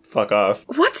just fuck off.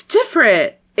 What's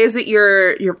different? Is it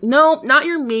your no, not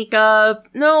your makeup,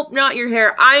 no, not your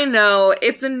hair. I know,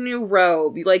 it's a new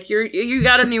robe. Like you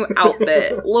got a new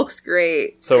outfit. Looks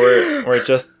great. So we're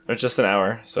just an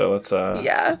hour, so let's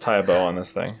tie a bow on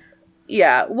this thing.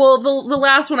 Yeah, well, the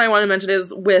last one I want to mention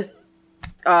is with,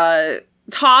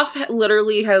 Toph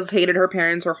literally has hated her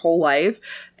parents her whole life,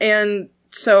 and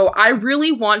so I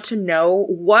really want to know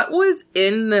what was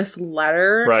in this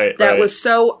letter that was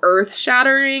so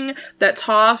earth-shattering that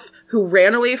Toph, who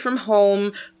ran away from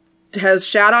home, has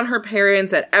shat on her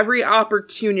parents at every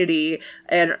opportunity,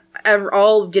 and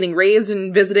all getting raised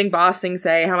and visiting Ba Sing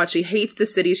Se, how much she hates the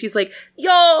city. She's like,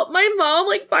 y'all, my mom,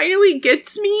 like, finally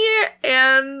gets me,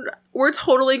 and we're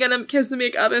totally gonna kiss and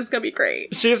make up, and it's gonna be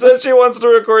great. She said she wants to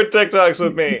record TikToks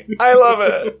with me. I love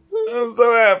it. I'm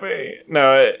so happy.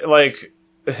 No,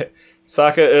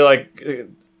 Sokka,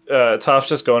 Toph's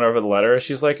just going over the letter.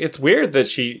 She's like, it's weird that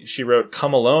she wrote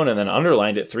 "come alone" and then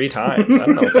underlined it 3 times. I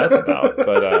don't know what that's about,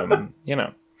 but you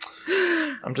know,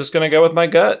 I'm just gonna go with my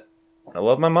gut. I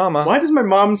love my mama. Why does my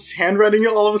mom's handwriting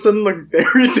all of a sudden look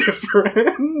very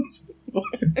different?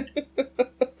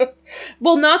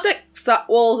 Well, not that...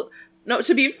 well, no,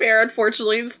 to be fair,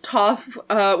 unfortunately,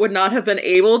 Toph would not have been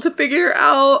able to figure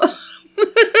out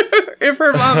if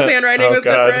her mom's handwriting was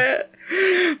God. different.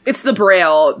 It's the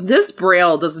Braille. This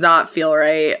Braille does not feel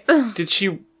right. Did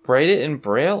she write it in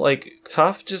Braille? Like,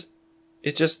 Toph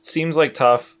it just seems like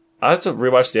Toph... I have to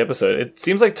rewatch the episode. It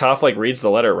seems like Toph, like, reads the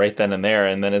letter right then and there,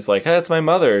 and then is like, hey, it's my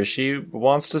mother. She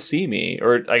wants to see me.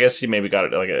 Or I guess she maybe got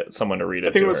it, like, someone to read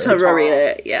it to her. To read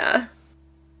it, yeah.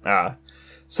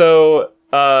 So,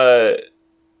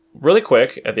 really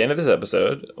quick, at the end of this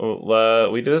episode,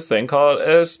 we do this thing called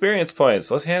experience points.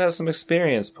 Let's hand out some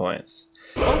experience points.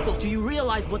 Uncle, do you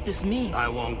realize what this means? I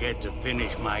won't get to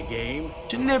finish my game.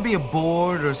 Shouldn't there be a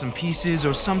board or some pieces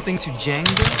or something to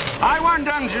Jenga? I won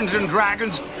Dungeons and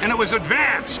Dragons, and it was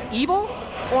advanced. Evil?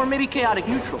 Or maybe chaotic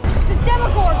neutral? The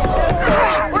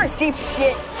Demogorgon! We're in deep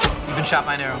shit. You've been shot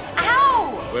by an arrow.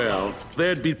 Ow! Well,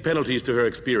 there'd be penalties to her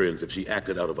experience if she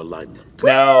acted out of alignment.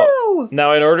 Now,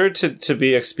 in order to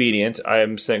be expedient,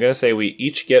 I'm going to say we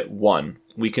each get one.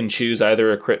 We can choose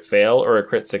either a crit fail or a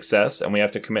crit success, and we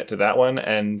have to commit to that one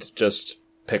and just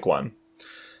pick one.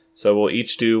 So we'll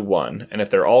each do one, and if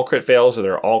they're all crit fails or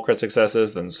they're all crit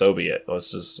successes, then so be it. We'll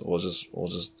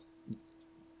just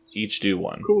each do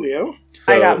one. Coolio.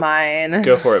 I got mine.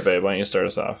 Go for it, babe. Why don't you start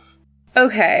us off?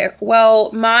 Okay,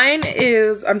 well, mine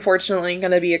is unfortunately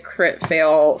going to be a crit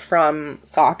fail from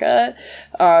Sokka.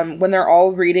 When they're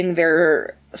all reading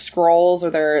their scrolls or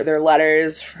their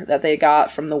letters that they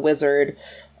got from the wizard,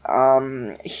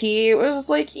 he was just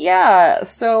like, yeah,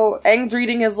 so Aang's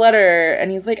reading his letter,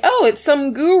 and he's like, oh, it's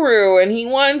some guru, and he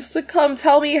wants to come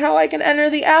tell me how I can enter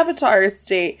the Avatar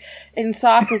state. And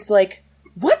Sokka's like,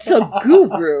 what's a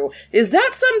guru? Is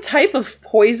that some type of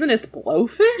poisonous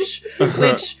blowfish?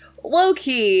 Which...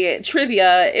 low-key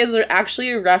trivia is actually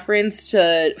a reference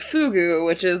to fugu,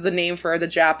 which is the name for the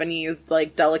Japanese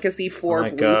like delicacy for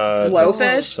blowfish.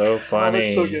 That's so funny. Oh,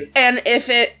 that's so good. And if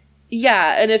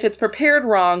it's prepared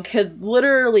wrong, could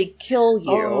literally kill you.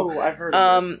 Oh, I've heard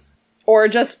of this. Or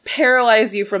just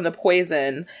paralyze you from the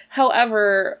poison.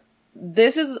 However,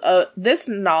 this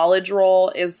knowledge roll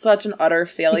is such an utter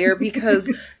failure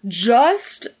because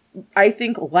just I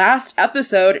think last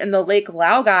episode in the Lake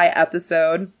Laogai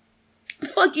episode,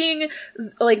 fucking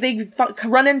like they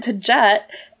run into Jet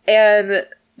and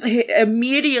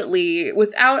immediately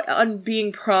without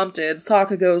being prompted,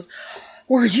 Sokka goes,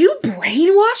 were you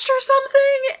brainwashed or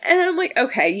something? And I'm like,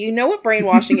 okay, you know what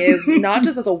brainwashing is, not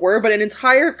just as a word, but an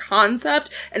entire concept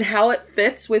and how it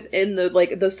fits within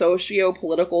the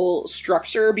socio-political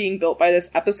structure being built by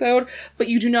this episode, but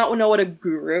you do not know what a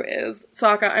guru is.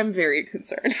 Sokka, I'm very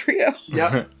concerned for you.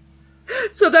 Yeah.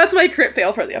 So that's my crit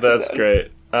fail for the episode. That's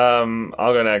great.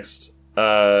 I'll go next.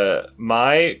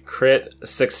 My crit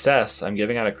success. I'm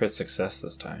giving out a crit success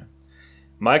this time.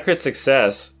 My crit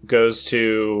success goes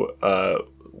to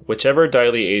whichever Dai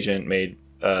Li agent made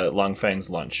Long Feng's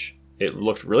lunch. It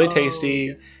looked really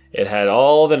tasty. Yes. It had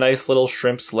all the nice little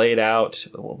shrimps laid out.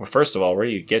 Well, first of all, where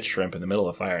do you get shrimp in the middle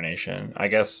of Fire Nation? I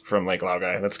guess from Lake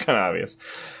Laogai. That's kind of obvious.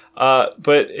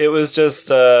 But it was just,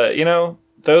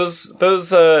 those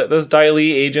Dai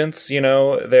Li agents,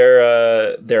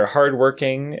 they're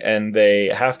hardworking and they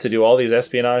have to do all these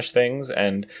espionage things.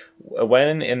 And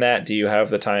when in that do you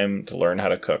have the time to learn how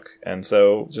to cook? And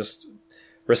so just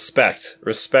respect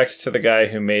to the guy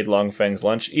who made Long Feng's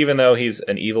lunch, even though he's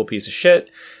an evil piece of shit.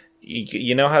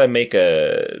 You know how to make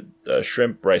a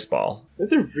shrimp rice ball.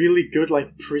 That's a really good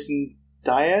prison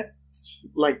diet.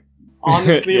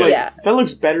 Honestly, that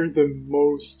looks better than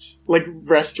most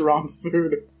restaurant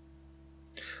food.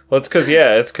 Well, it's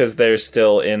because they're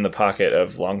still in the pocket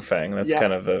of Long Feng. That's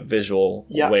kind of the visual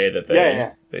way that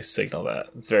they signal that.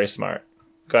 It's very smart.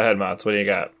 Go ahead, Mats. What do you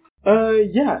got?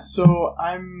 So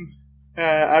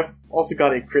I've also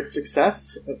got a crit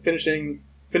success, finishing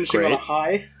Great. on a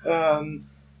high.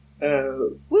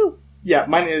 Woo! Yeah,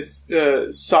 mine is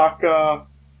Sokka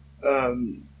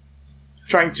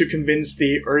trying to convince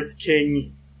the Earth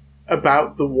King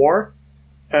about the war.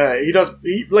 He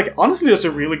honestly does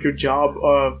a really good job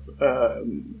of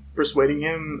persuading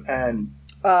him and...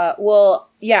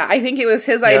 I think it was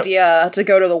his idea to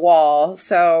go to the wall,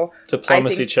 so...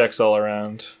 Diplomacy checks all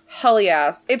around. Hell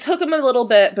yes. It took them a little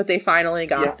bit, but they finally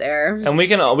got there. And we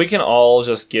can all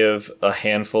just give a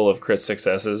handful of crit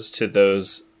successes to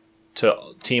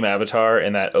Team Avatar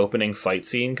in that opening fight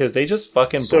scene, because they just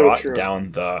fucking brought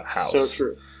down the house. So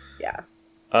true. Yeah.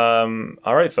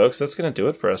 All right, folks, that's going to do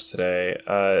it for us today.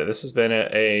 This has been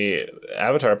a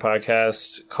Avatar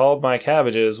podcast called My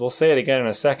Cabbages. We'll say it again in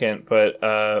a second, but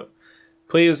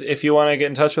please, if you want to get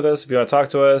in touch with us, if you want to talk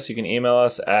to us, you can email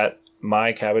us at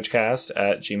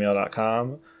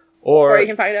mycabbagecast@gmail.com. Or you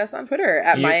can find us on Twitter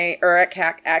at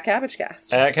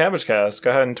CabbageCast. At CabbageCast. Go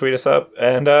ahead and tweet us up.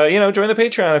 And, join the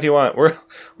Patreon if you want. We're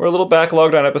a little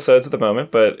backlogged on episodes at the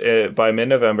moment, but by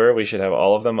mid-November, we should have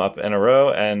all of them up in a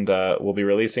row, and we'll be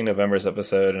releasing November's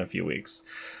episode in a few weeks.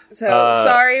 So,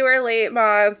 sorry we're late,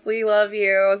 Mots. We love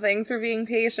you. Thanks for being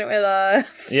patient with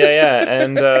us. Yeah.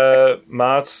 And,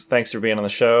 Mots, thanks for being on the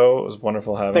show. It was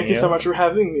wonderful having you. Thank you so much for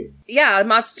having me. Yeah,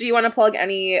 Mots, do you want to plug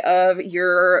any of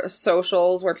your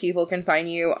socials where people can find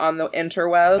you on the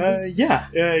interwebs? Yeah,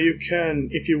 you can,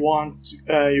 if you want,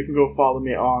 you can go follow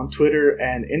me on Twitter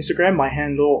and Instagram. My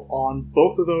handle on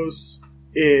both of those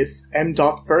is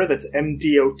m.fur, that's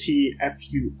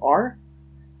MDOTFUR.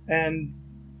 And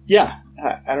yeah,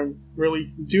 I don't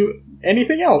really do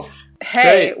anything else.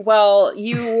 Hey, well,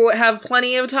 you have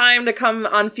plenty of time to come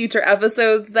on future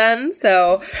episodes then,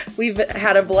 so we've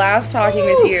had a blast talking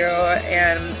with you,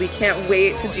 and we can't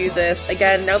wait to do this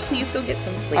again. Now please go get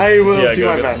some sleep. I will do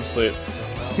my best. Some sleep.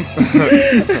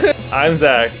 I'm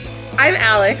Zach. I'm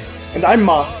Alex. And I'm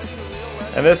Mots.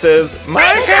 And this is My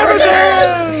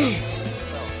Cabbages!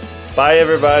 Bye,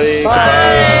 everybody.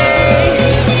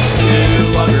 Bye.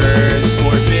 Two lovers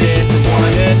forbidden from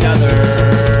one another.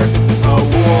 A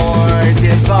war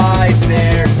divides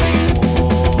their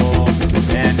people,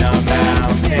 and a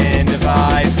mountain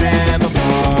divides them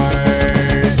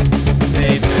apart.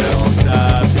 They built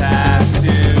a path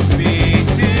to be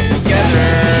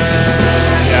together.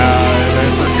 Yeah, and I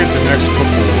forget the next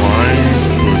couple lines,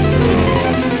 but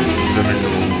I'm gonna go.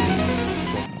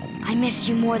 I miss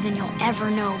you more than you'll ever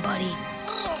know, buddy.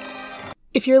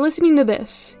 If you're listening to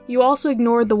this, you also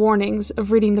ignored the warnings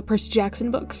of reading the Percy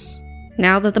Jackson books.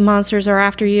 Now that the monsters are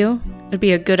after you, it'd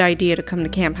be a good idea to come to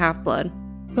Camp Half-Blood.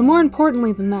 But more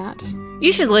importantly than that,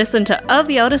 you should listen to Of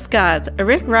the Eldest Gods, a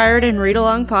Rick Riordan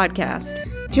read-along podcast.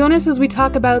 Join us as we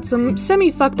talk about some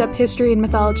semi-fucked-up history and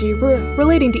mythology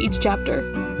relating to each chapter.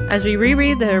 As we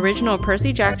reread the original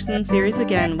Percy Jackson series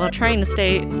again while trying to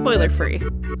stay spoiler-free.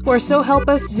 Or so help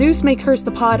us, Zeus may curse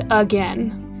the pod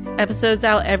again. Episodes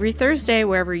out every Thursday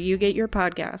wherever you get your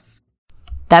podcasts.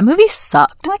 That movie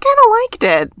sucked. I kind of liked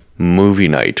it. Movie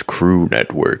Night Crew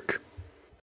Network.